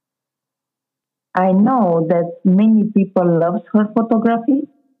I know that many people loves her photography,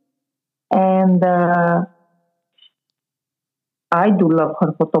 and I do love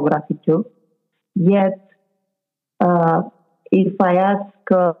her photography too. Yet, uh, if I ask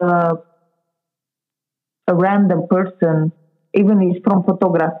a random person, even is from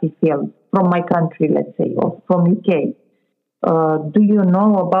photography field, from my country, let's say, or from UK, do you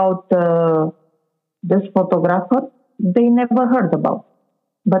know about this photographer? They never heard about,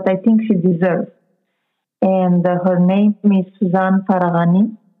 but I think she deserves. And her name is Suzanne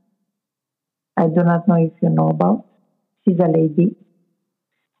Faragani. I do not know if you know about. She's a lady,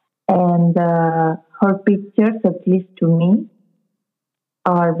 and her pictures, at least to me,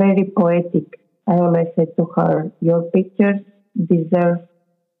 are very poetic. I always say to her, "Your pictures deserve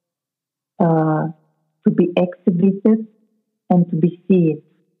uh, to be exhibited and to be seen."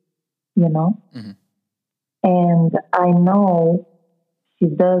 You know, Mm-hmm. and I know she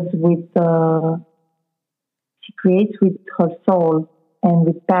does with she creates with her soul and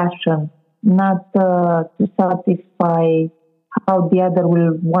with passion, not to satisfy how the other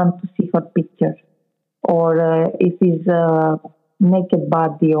will want to see her picture, or if it's a naked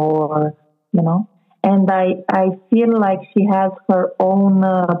body, or you know. And I feel like she has her own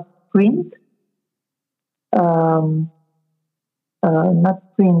print, um,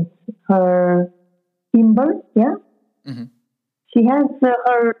 not print, her timber, yeah. Mm-hmm. She has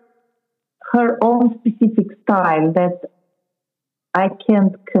her own specific style that I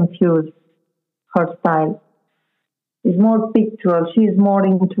can't confuse her style. It's more pictorial. She's more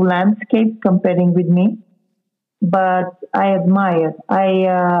into landscape comparing with me, but I admire.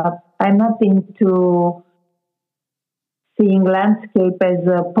 I'm not into seeing landscape as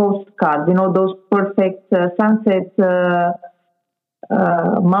a postcard. You know, those perfect sunsets,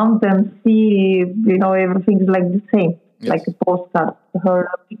 mountains, sea. You know, everything's like the same, like a postcard. Her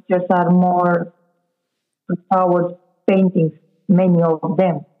pictures are more towards paintings. Many of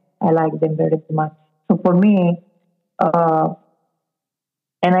them, I like them very much. So for me,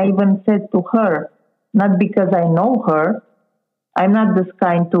 and I even said to her, not because I know her, I'm not this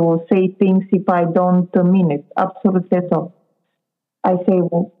kind to say things if I don't mean it. Absolutely at all. I say,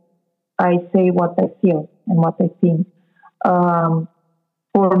 I say what I feel and what I think.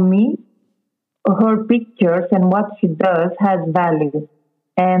 For me, her pictures and what she does has value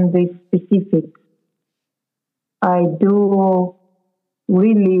and is specific. I do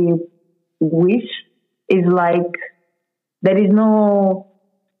really wish is like there is no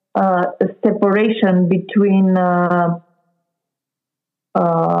separation between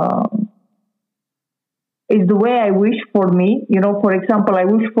is the way I wish for me. You know, for example, I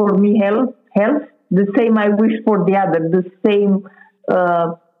wish for me health. The same I wish for the other. The same.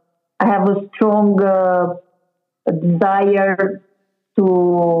 I have a strong desire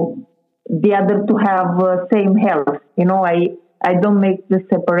to the other to have same health. You know, I don't make the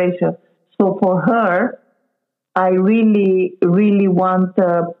separation. So for her, I really want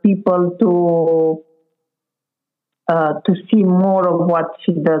people to see more of what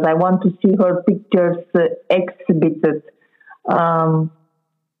she does. I want to see her pictures exhibited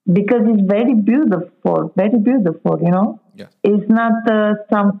because it's very beautiful. You know, Yeah. It's not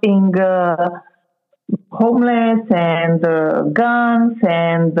something homeless and guns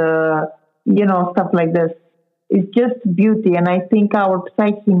and you know, stuff like this. It's just beauty, and I think our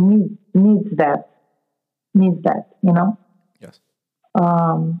psyche needs that. You know. Yes.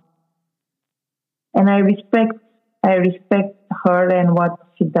 And I respect her and what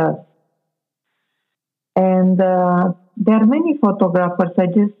she does. And there are many photographers I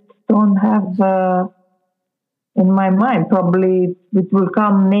just don't have in my mind. Probably it will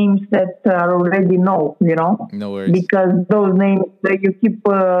come names that I already know, you know, No worries. because those names that you keep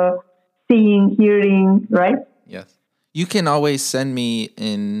seeing, hearing, right? Yes. You can always send me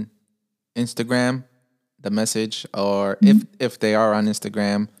in Instagram the message, or if they are on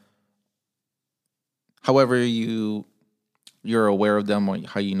Instagram, however you're aware of them or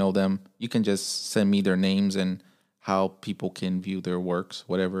how you know them, you can just send me their names and how people can view their works,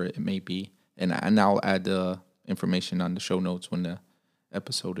 whatever it may be, and I'll add the information on the show notes when the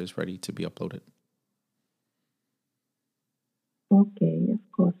episode is ready to be uploaded. Okay, of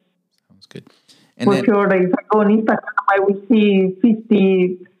course. Sounds good. And For then, sure, if I go on Instagram, I will see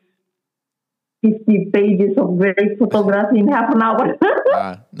 50 pages of great photography in half an hour.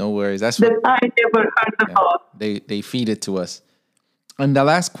 no worries. That's that what I never heard about. they feed it to us. And the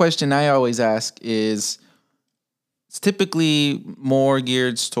last question I always ask is, it's typically more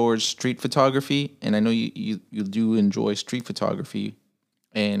geared towards street photography, and I know you do enjoy street photography,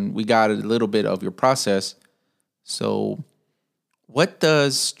 and we got a little bit of your process. So, what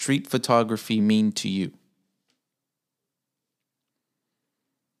does street photography mean to you?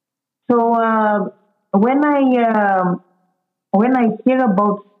 So when I hear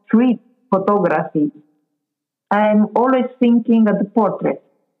about street photography, I'm always thinking of the portrait,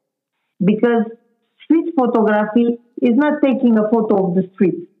 because street photography is not taking a photo of the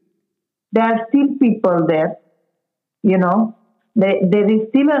street. There are still people there, you know. There is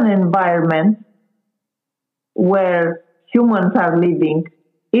still an environment where humans are living.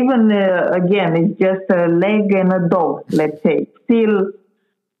 Even again, it's just a leg and a dog, let's say. Still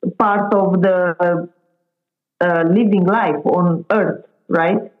part of the living life on Earth,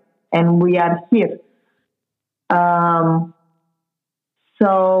 right? And we are here.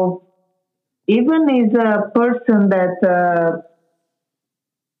 So even as a person that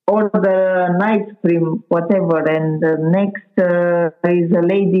order an ice cream, whatever, and the next is a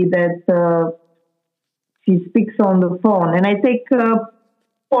lady that she speaks on the phone, and I take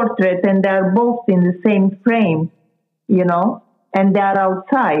portrait and they're both in the same frame, and they're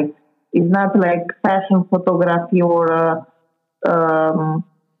outside. It's not like fashion photography or a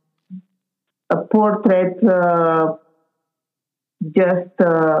portrait, just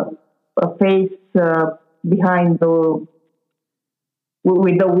a face behind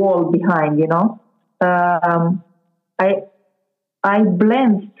with the wall behind. I I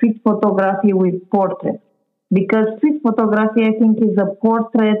blend street photography with portrait because street photography, I think, is a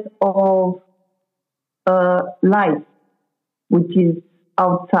portrait of life, which is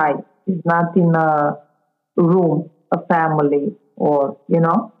outside. It's not in a room, a family, or.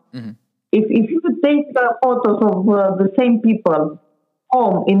 Mm-hmm. If you take photos of the same people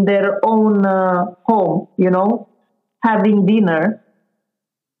home in their own home, having dinner,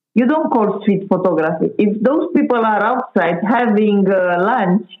 you don't call street photography. If those people are outside having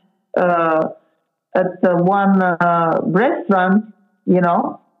lunch at one restaurant,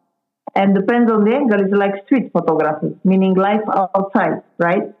 and depends on the angle, it's like street photography, meaning life outside,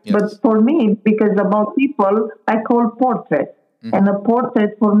 right? Yes. But for me, because about people, I call portrait. Mm-hmm. And a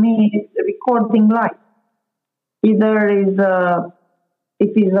portrait for me is recording life. Either is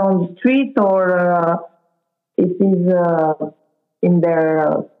if he's on the street or if he's in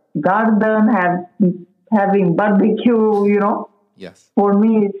their garden having barbecue. Yes. For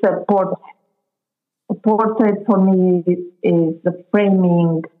me, it's a portrait. A portrait for me is the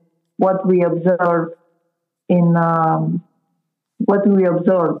framing what we observe in what we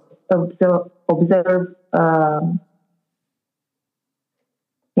observe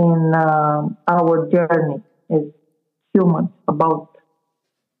in our journey as humans, about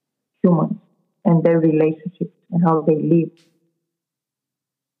humans and their relationships and how they live.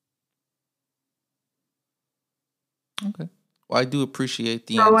 Okay. Well, I do appreciate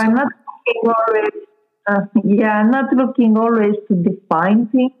the So answer. I'm not looking always. I'm not looking always to define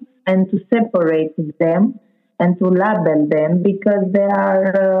things and to separate them and to label them because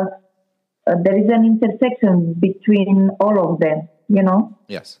there is an intersection between all of them.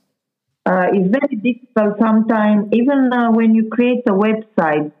 Yes. It's very difficult sometimes, even when you create a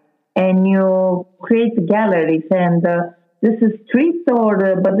website and you create galleries and this is street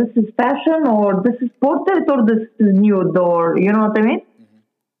but this is fashion or this is portrait or this is nude or, you know what I mean?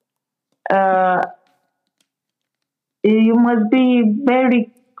 Mm-hmm. You must be very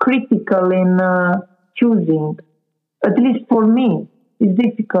critical in choosing. At least for me, it's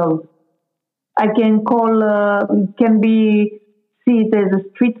difficult. I can see it as a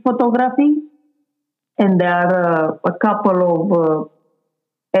street photography, and there are a couple of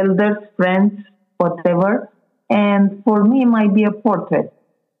elders, friends, whatever. And for me, it might be a portrait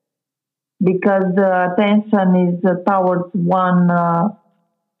because the attention is towards one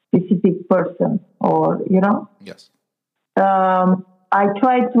specific person, or Yes. I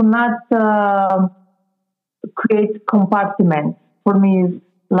try to not create compartments. For me, it's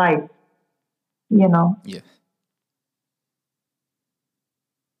life. Yes.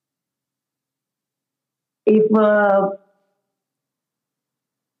 If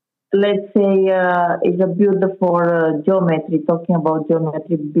let's say it's a beautiful geometry, talking about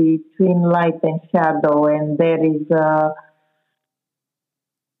geometry between light and shadow, and there is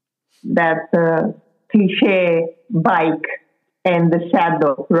that cliche bike and the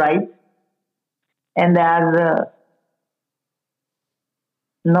shadow, right? And there are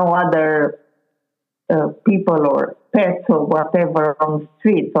no other people or pets or whatever on the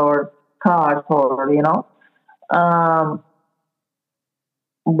street or cars or.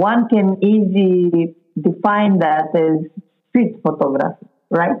 One can easily define that as street photography,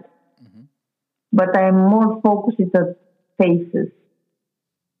 right? Mm-hmm. But I'm more focused on faces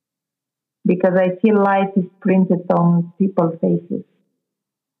because I feel life is printed on people's faces.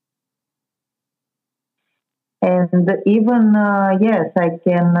 And even, yes, I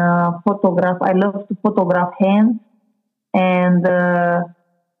can photograph. I love to photograph hands and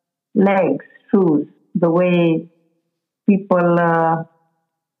legs, shoes, the way people,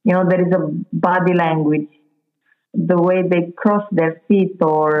 there is a body language, the way they cross their feet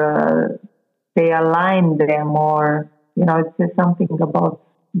or they align them or, it says something about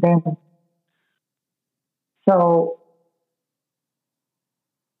them. So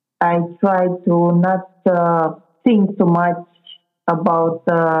I try to not think too much about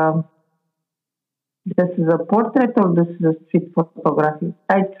this is a portrait or this is a street photography.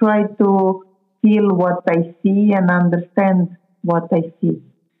 I try to feel what I see and understand what I see.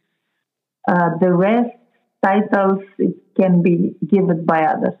 The rest, titles, it can be given by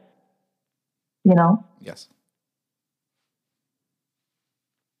others. Yes.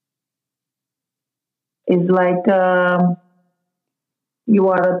 It's like you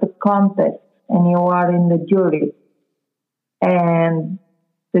are at the contest and you are in the jury, and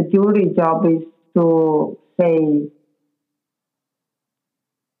the jury job is to say,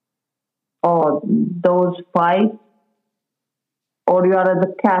 oh, those five, or you are at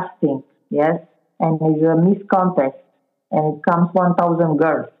the casting, yes, and it's a Miss contest, and it comes 1,000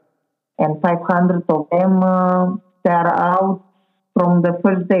 girls, and 500 of them they are out from the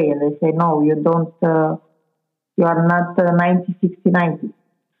first day, and they say, no, you don't, you are not 90, 60, 90,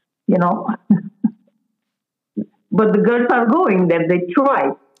 you know. But the girls are going there, they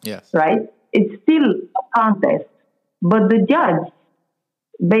try, Yes. right? It's still a contest, but the judge,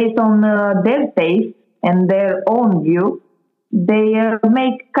 based on their taste and their own view, they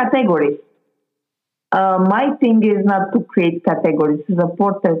make categories. My thing is not to create categories. It's a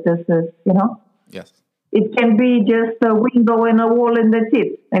portrait. This is, you know, Yes. it can be just a window and a wall and that's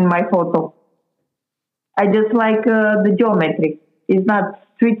it in my photo. I just like the geometry. It's not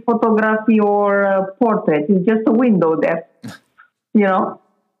street photography or portrait. It's just a window there. You know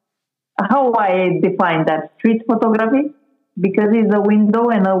how I define that street photography, because it's a window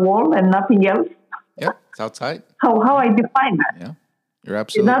and a wall and nothing else. Yeah, it's outside. How I define that? Yeah, you're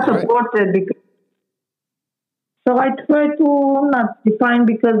It's not absolutely a right. portrait because. So I try to not define,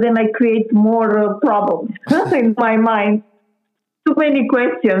 because then I create more problems in my mind. Too many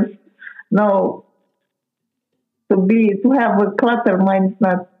questions. No, to have a clutter mind is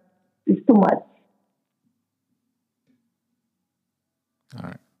not. It's too much. All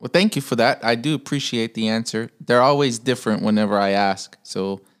right. Well, thank you for that. I do appreciate the answer. They're always different whenever I ask.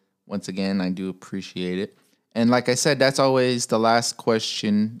 So, once again, I do appreciate it. And like I said, that's always the last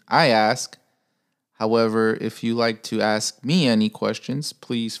question I ask. However, if you like to ask me any questions,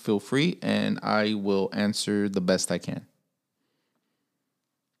 please feel free and I will answer the best I can.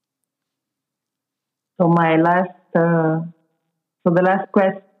 So my last. So the last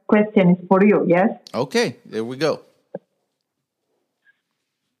question is for you. Yes. Okay, there we go.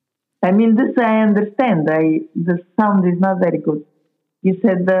 I mean, this I understand. The sound is not very good. You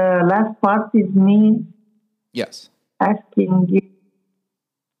said the last part is me Yes. asking you.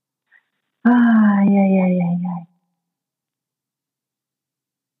 Ah, yeah.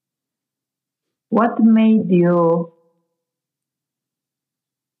 What made you?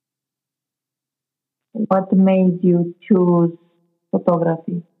 What made you choose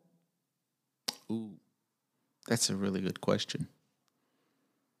photography? Ooh, that's a really good question.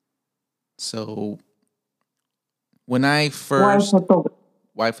 So, when I Why first, photography?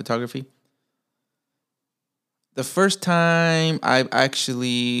 why photography? The first time I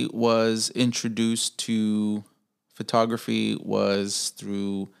actually was introduced to photography was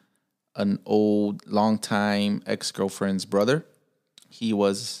through an old, longtime ex girlfriend's brother. He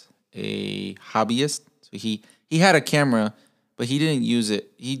was a hobbyist. So he had a camera, but he didn't use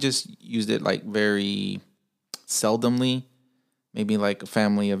it. He just used it like very seldomly, maybe like a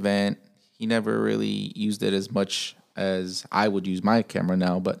family event. He never really used it as much as I would use my camera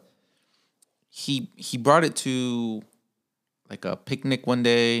now, but he brought it to like a picnic one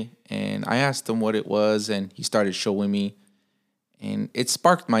day and I asked him what it was and he started showing me and it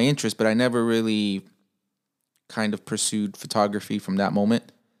sparked my interest, but I never really kind of pursued photography from that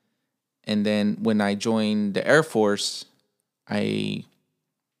moment. And then when I joined the Air Force, I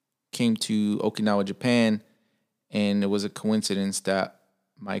came to Okinawa, Japan, and it was a coincidence that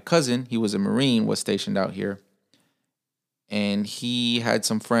my cousin, he was a Marine, was stationed out here. And he had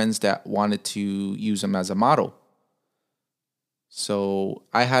some friends that wanted to use him as a model. So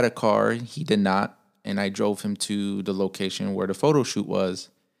I had a car, he did not, and I drove him to the location where the photo shoot was.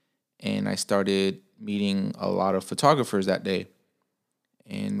 And I started meeting a lot of photographers that day.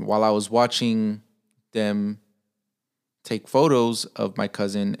 And while I was watching them take photos of my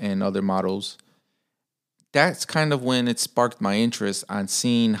cousin and other models, that's kind of when it sparked my interest on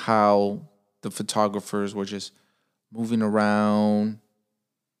seeing how the photographers were just moving around,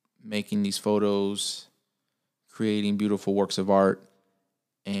 making these photos, creating beautiful works of art.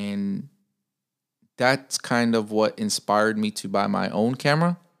 And that's kind of what inspired me to buy my own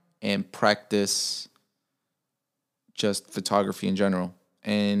camera and practice just photography in general.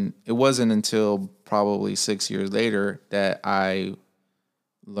 And it wasn't until probably 6 years later that I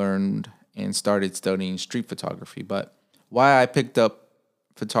learned and started studying street photography. But why I picked up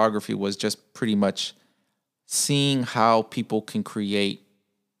photography was just pretty much seeing how people can create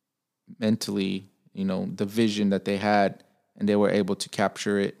mentally, the vision that they had, and they were able to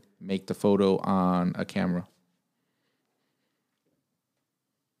capture it, make the photo on a camera.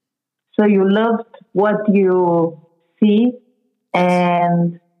 So you loved what you see,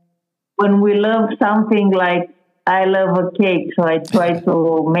 and when we love something like I love a cake, so I try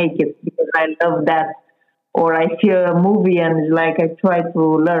to make it because I love that. Or I see a movie and it's like I try to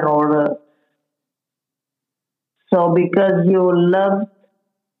learn. Or so because you love,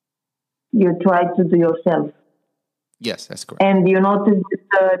 you try to do yourself, Yes, that's correct. and you notice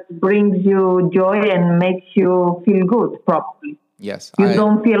it brings you joy and makes you feel good. Probably Yes, you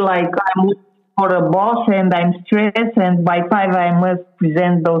don't feel like I'm for a boss and I'm stressed, and by 5 I must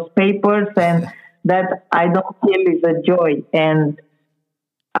present those papers, and that I don't feel is a joy. And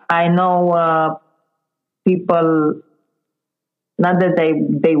I know people, not that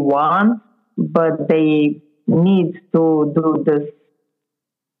they want, but they need to do this.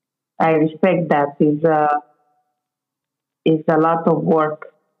 I respect that. Is a lot of work.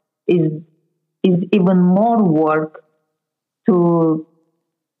 Is even more work to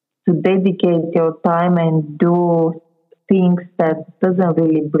dedicate your time and do things that doesn't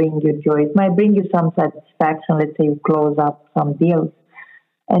really bring you joy. It might bring you some satisfaction. Let's say you close up some deals,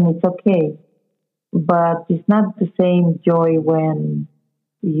 and it's okay. But it's not the same joy when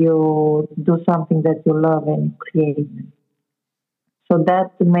you do something that you love and create. So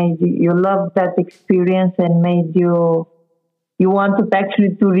that made you love that experience and made you wanted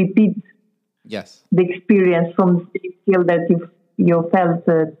actually to repeat yes, the experience from the same skill that you felt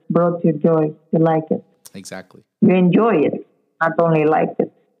brought you joy. You like it. exactly. You enjoy it, not only like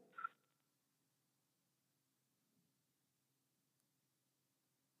it.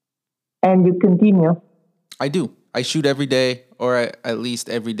 And you continue. I do. I shoot every day, or at least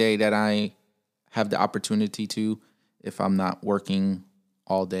every day that I have the opportunity to, if I'm not working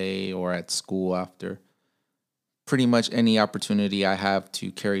all day or at school after. Pretty much any opportunity I have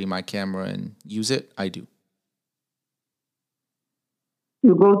to carry my camera and use it, I do.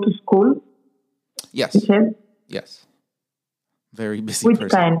 You go to school, you Yes, said? yes. Very busy Which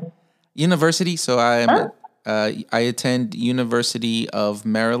person. kind? University. So Huh? I attend University of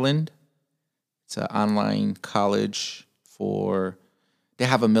Maryland. It's an online college for. They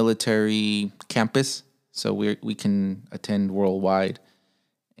have a military campus, so we can attend worldwide.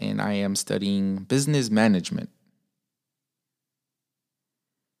 And I am studying business management.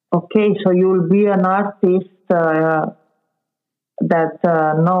 Okay, so you'll be an artist that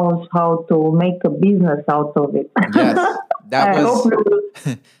knows how to make a business out of it. Yes, that I hope was you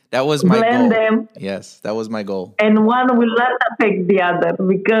will that was my blend goal. them, Yes, that was my goal. and one will not affect the other,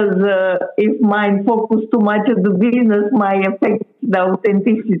 because if mine focus too much on the business, might affect the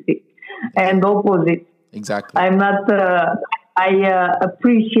authenticity, and opposite. Exactly. I'm not. I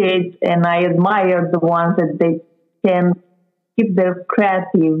appreciate and I admire the ones that they can keep their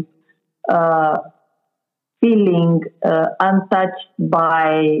creative uh, feeling untouched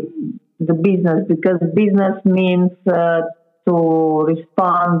by the business, because business means to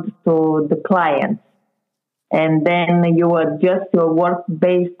respond to the client, and then you adjust your work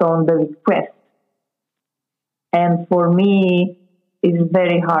based on the request. And for me, it's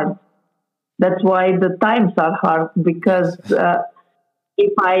very hard. That's why the times are hard, because Yes.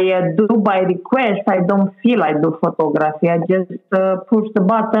 if I do by request, I don't feel I do photography. I just push the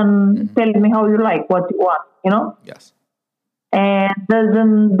button, Hmm. tell me how you like, what you want, Yes. and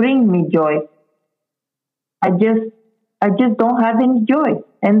doesn't bring me joy. I just, I just don't have any joy,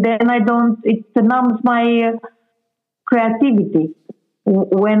 and then I don't. It numbs my creativity.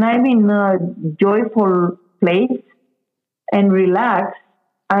 When I'm in a joyful place and relaxed,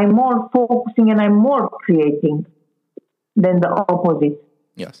 I'm more focusing and I'm more creating than the opposite.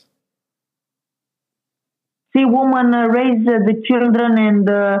 Yes. See, women raise the children and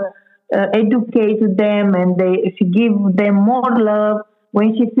educate them, and she give them more love.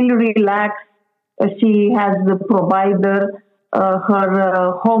 When she feel relaxed, she has the provider.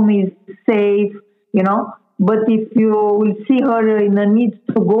 Her home is safe, you know. But if you will see her in a need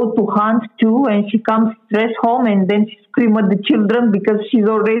to go to hunt too, and she comes stressed home, and then she scream at the children because she's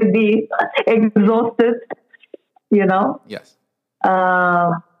already exhausted, you know. Yes.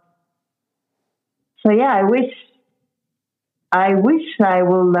 Uh, so yeah, I wish I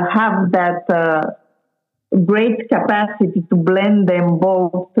will have that great capacity to blend them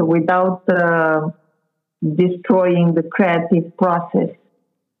both without destroying the creative process.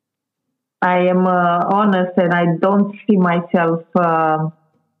 I am honest, and I don't see myself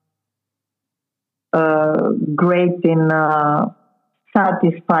great in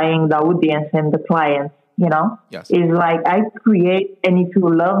satisfying the audience and the clients. Yes. It's like I create, and if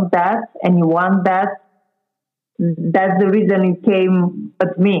you love that and you want that, that's the reason it came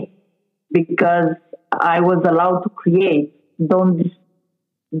at me, because I was allowed to create.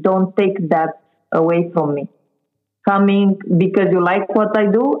 Don't take that away from me. coming because you like what I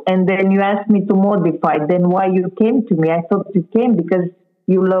do, and then you ask me to modify. Then why you came to me? I thought you came because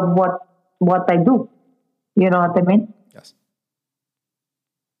you love what I do. You know what I mean? Yes.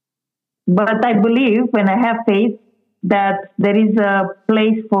 But I believe, and I have faith, that there is a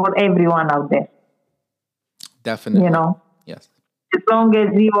place for everyone out there. Definitely. You know, Yes. as long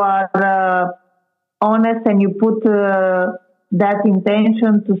as you are honest and you put that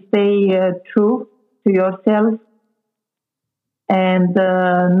intention to stay true to yourself and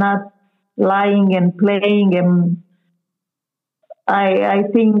not lying and playing. And I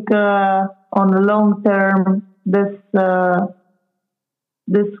think on the long term, this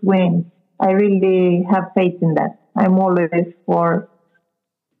wins. I really have faith in that. I'm always for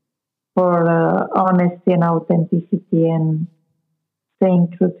honesty and authenticity and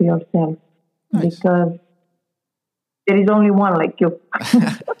staying true to yourself, Nice. because there is only one like you.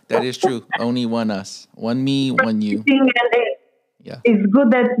 That is true. Only one us. One me, one you. Yeah. It's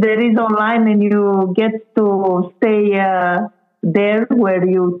good that there is online and you get to stay there where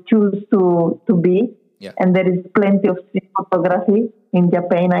you choose to be. Yeah. And there is plenty of street photography in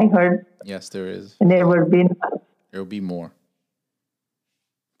Japan, I heard. Yes, there is. Never been. There will be more.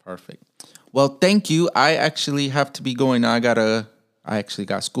 Perfect. Well, thank you. I actually have to be going now. I actually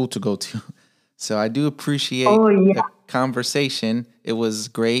got school to go to. So I do appreciate the conversation. It was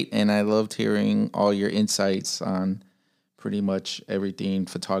great, and I loved hearing all your insights on pretty much everything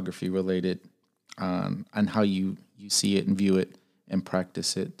photography related, on how you see it and view it and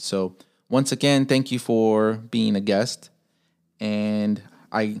practice it. So once again, thank you for being a guest. And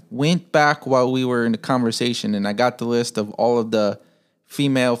I went back while we were in the conversation, and I got the list of all of the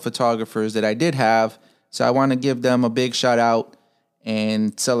female photographers that I did have. So I want to give them a big shout out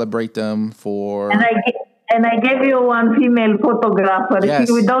and celebrate them for. And I gave you one female photographer, yes,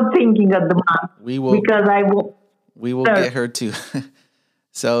 without thinking at the moment. We will, because we will get her too.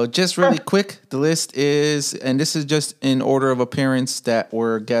 So just really quick, the list is, and this is just in order of appearance that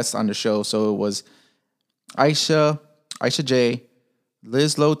were guests on the show. So it was Aisha J,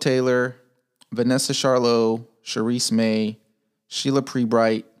 Liz Lowe Taylor, Vanessa Charlot, Charisse May, Sheila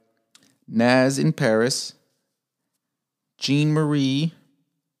Prebright, Naz in Paris, Jean Marie,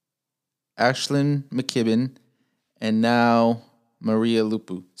 Ashlyn McKibben, and now Maria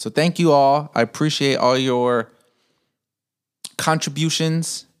Lupu. So thank you all. I appreciate all your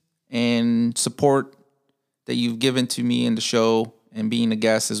contributions and support that you've given to me in the show and being a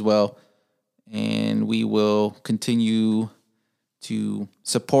guest as well. And we will continue to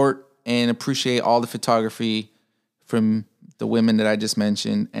support and appreciate all the photography from the women that I just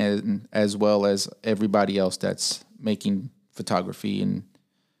mentioned, and as well as everybody else that's making photography and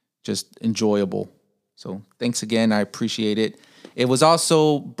just enjoyable. So thanks again. I appreciate it. It was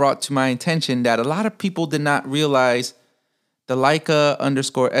also brought to my attention that a lot of people did not realize the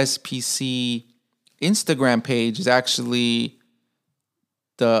Leica_SPC Instagram page is actually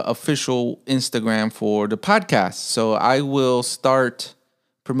the official Instagram for the podcast. So I will start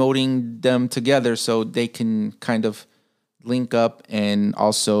promoting them together so they can kind of link up and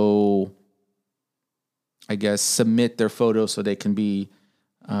also, I guess, submit their photos so they can be,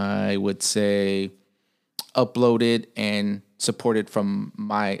 I would say, uploaded and supported from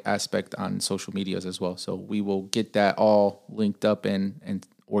my aspect on social medias as well. So we will get that all linked up and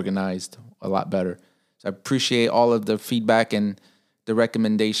organized a lot better. So I appreciate all of the feedback and the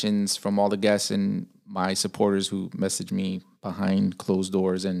recommendations from all the guests and my supporters who message me behind closed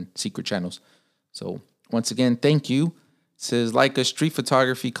doors and secret channels. So once again, thank you. This is Leica Street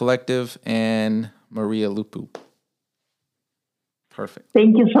Photography Collective and Maria Lupu. Perfect.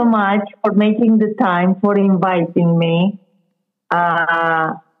 Thank you so much for making the time, for inviting me.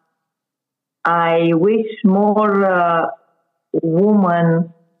 I wish more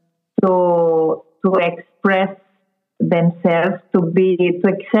women to express themselves, to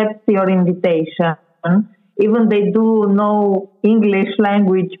accept your invitation. Even they do know English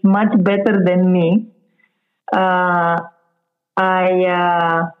language much better than me. I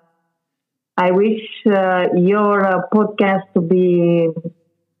wish your podcast to be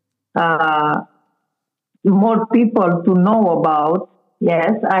more people to know about.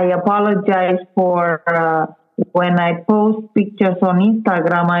 Yes, I apologize for when I post pictures on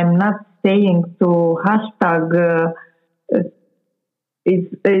Instagram, I'm not staying to hashtag. Is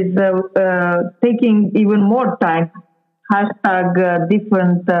taking even more time. Hashtag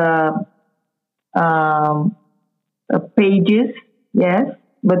different pages. Yes.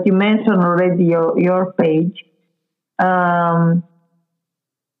 But you mentioned already your page. I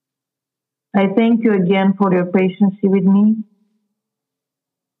thank you again for your patience with me.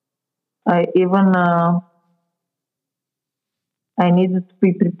 I even I needed to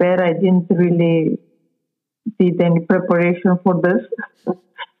be prepared. I didn't really did any preparation for this.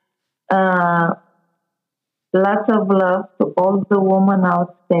 uh, Lots of love to all the women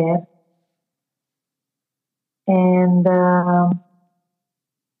out there. And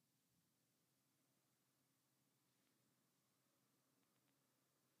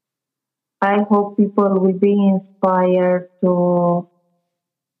I hope people will be inspired to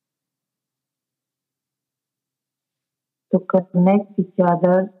connect each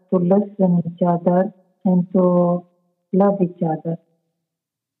other, to listen each other, and to love each other,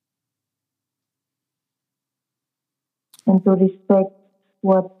 and to respect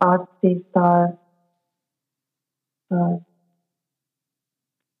what artists are uh,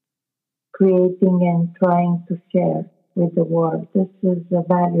 creating and trying to share with the world. This is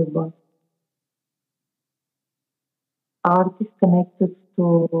valuable. Art is connected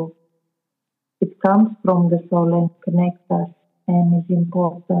to, it comes from the soul and connects us, and is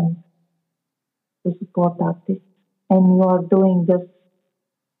important to support artists. And you are doing this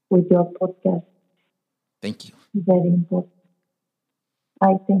with your podcast. Thank you. Very important.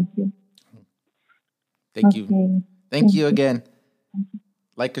 I thank you. Thank you. Thank you again.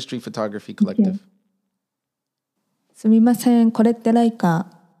 Leica Street Photography Collective. すみません、これってライカ